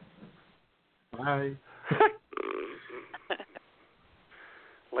 Bye. Bye.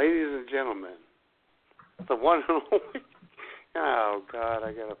 Ladies and gentlemen, the one and only. Oh God,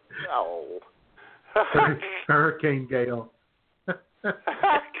 I gotta. Oh. Hurricane Gale.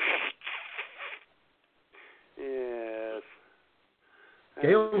 Yes.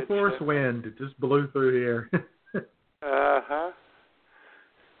 Gale force wind. It just blew through here. Uh-huh.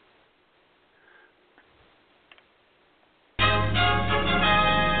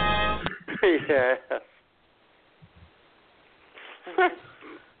 Yes.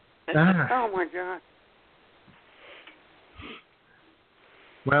 Oh my God.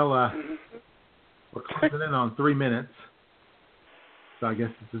 Well, we're closing in on 3 minutes, so I guess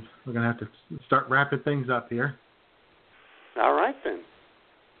we're going to have to start wrapping things up here. All right then.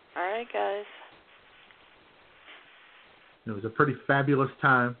 All right, guys. It was a pretty fabulous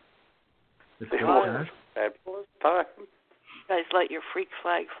time. It was a fabulous time. You guys let your freak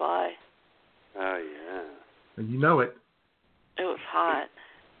flag fly. Oh yeah. And you know it. It was hot.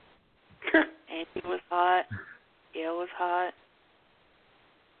 Angie was hot. Gail was hot.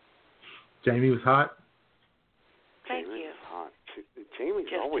 Jamie was hot. Thank Jamie you. was hot. Jamie's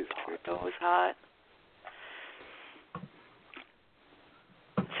Justin always hot. Trudeau was hot.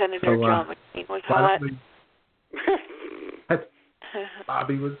 Senator John McCain was hot.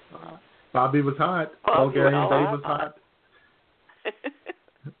 Bobby was hot. Bobby was hot. Bobby Bulgarian was Dave was hot. hot.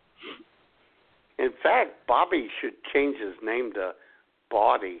 In fact, Bobby should change his name to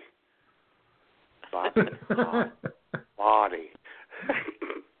Body. Bobby hot. Body.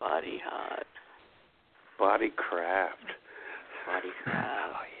 Body hot. Body Kraft. Body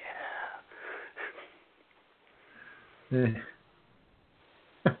Kraft. Oh yeah.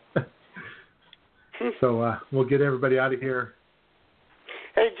 So we'll get everybody out of here.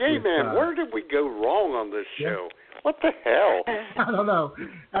 Hey, J-Man, where did we go wrong on this show? What the hell? I don't know.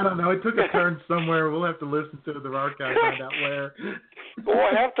 It took a turn somewhere. We'll have to listen to the archive and find out where.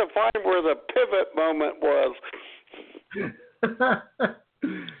 We'll have to find where the pivot moment was.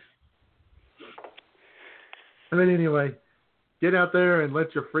 But anyway, get out there and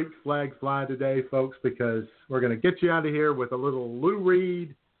let your freak flag fly today, folks, because we're going to get you out of here with a little Lou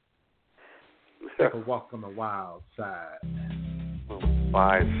Reed. Take a walk on the wild side.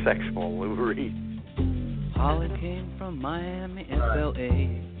 Bisexual Lou Reed. Holly came from Miami,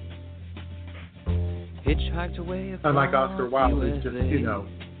 SLA. Hitchhiked away from unlike Oscar Wilde, who's just,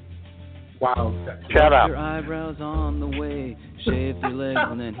 wild sex. Shut up. Your eyebrows on the way, shaved your legs,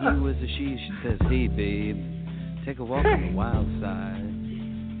 and then he was a she. She says, hey, babe, take a walk on the wild side.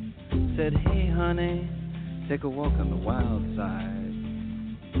 Said, hey, honey, take a walk on the wild side.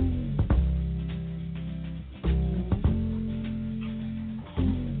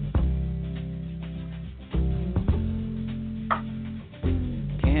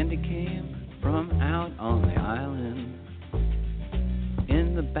 Candy came from out on the island.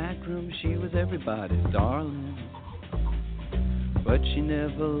 In the back room, she was everybody's darling. But she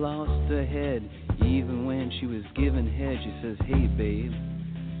never lost her head, even when she was given head. She says, hey, babe,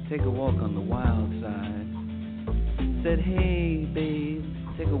 take a walk on the wild side. Said, hey, babe,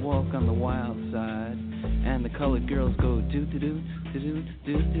 take a walk on the wild side. And the colored girls go do-do-do, do-do,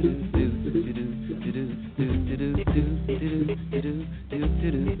 do-do-do, do-do-do, do-do, do-do-do, do-do-do, do-do,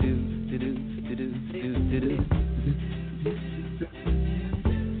 do-do-do, do-do-do, do-do-do.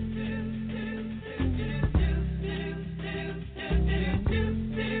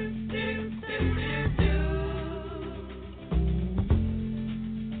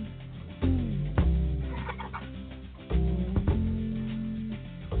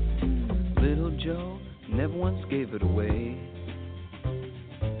 Little Joe never once gave it away.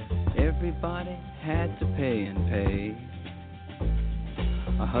 Everybody had to pay and pay.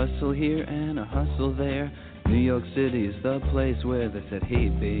 A hustle here and a hustle there. New York City is the place where they said, hey,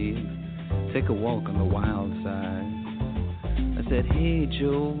 babe, take a walk on the wild side. I said, hey,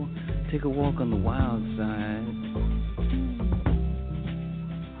 Joe, take a walk on the wild side.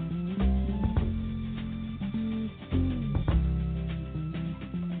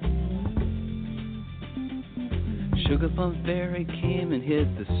 Sugar Plum Fairy came and hit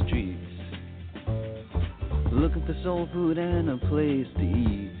the streets. looking for soul food and a place to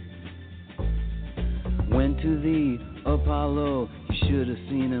eat. Went to the Apollo, you should have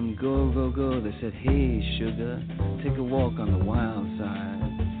seen him go, go, go. They said, hey, sugar, take a walk on the wild side.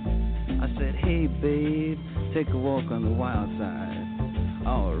 I said, hey, babe, take a walk on the wild side.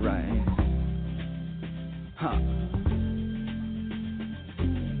 All right. Huh.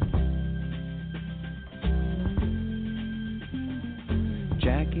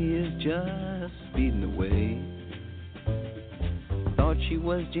 Jackie is just speeding away. Thought she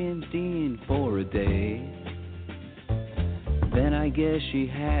was James Dean for a day. Then I guess she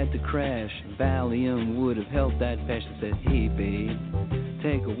had to crash. Valium would have helped that fast. I said, hey, babe,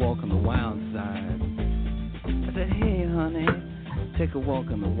 take a walk on the wild side. I said, hey, honey, take a walk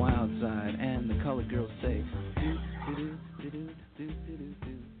on the wild side. And the colored girls say,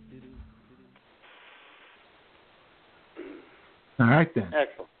 all right, then.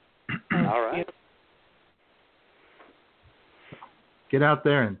 Excellent. All right. Get out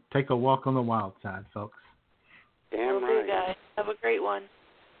there and take a walk on the wild side, folks. Damn Will right. do, guys. Have a great one.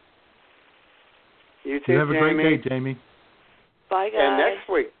 You too, You have a Jamie. great day, Jamie. Bye, guys. And next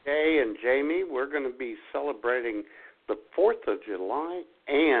week, Jay and Jamie, we're going to be celebrating the 4th of July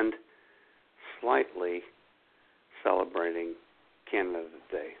and slightly celebrating Canada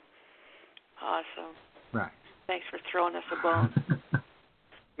Day. Awesome. Right. Thanks for throwing us a bone.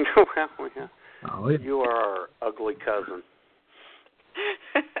 Well, yeah. Oh, yeah. You are our ugly cousin.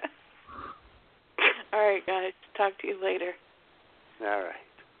 All right, guys. Talk to you later. All right.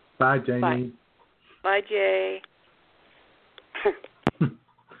 Bye, Jamie. Bye. Bye, Jay.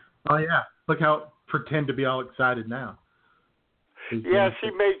 Oh, yeah. Look how pretend to be all excited now. Yeah, she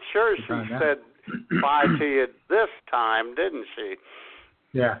made sure she said bye to you this time, didn't she?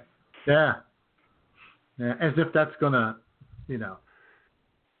 Yeah. Yeah. Yeah. As if that's going to,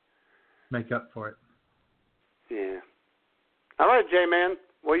 make up for it. Yeah. All right, J-Man.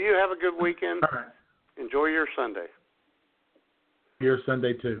 Well, you have a good weekend. All right. Enjoy your Sunday. Your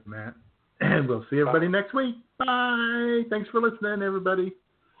Sunday, too, Matt. And we'll see everybody next week. Bye. Thanks for listening, everybody.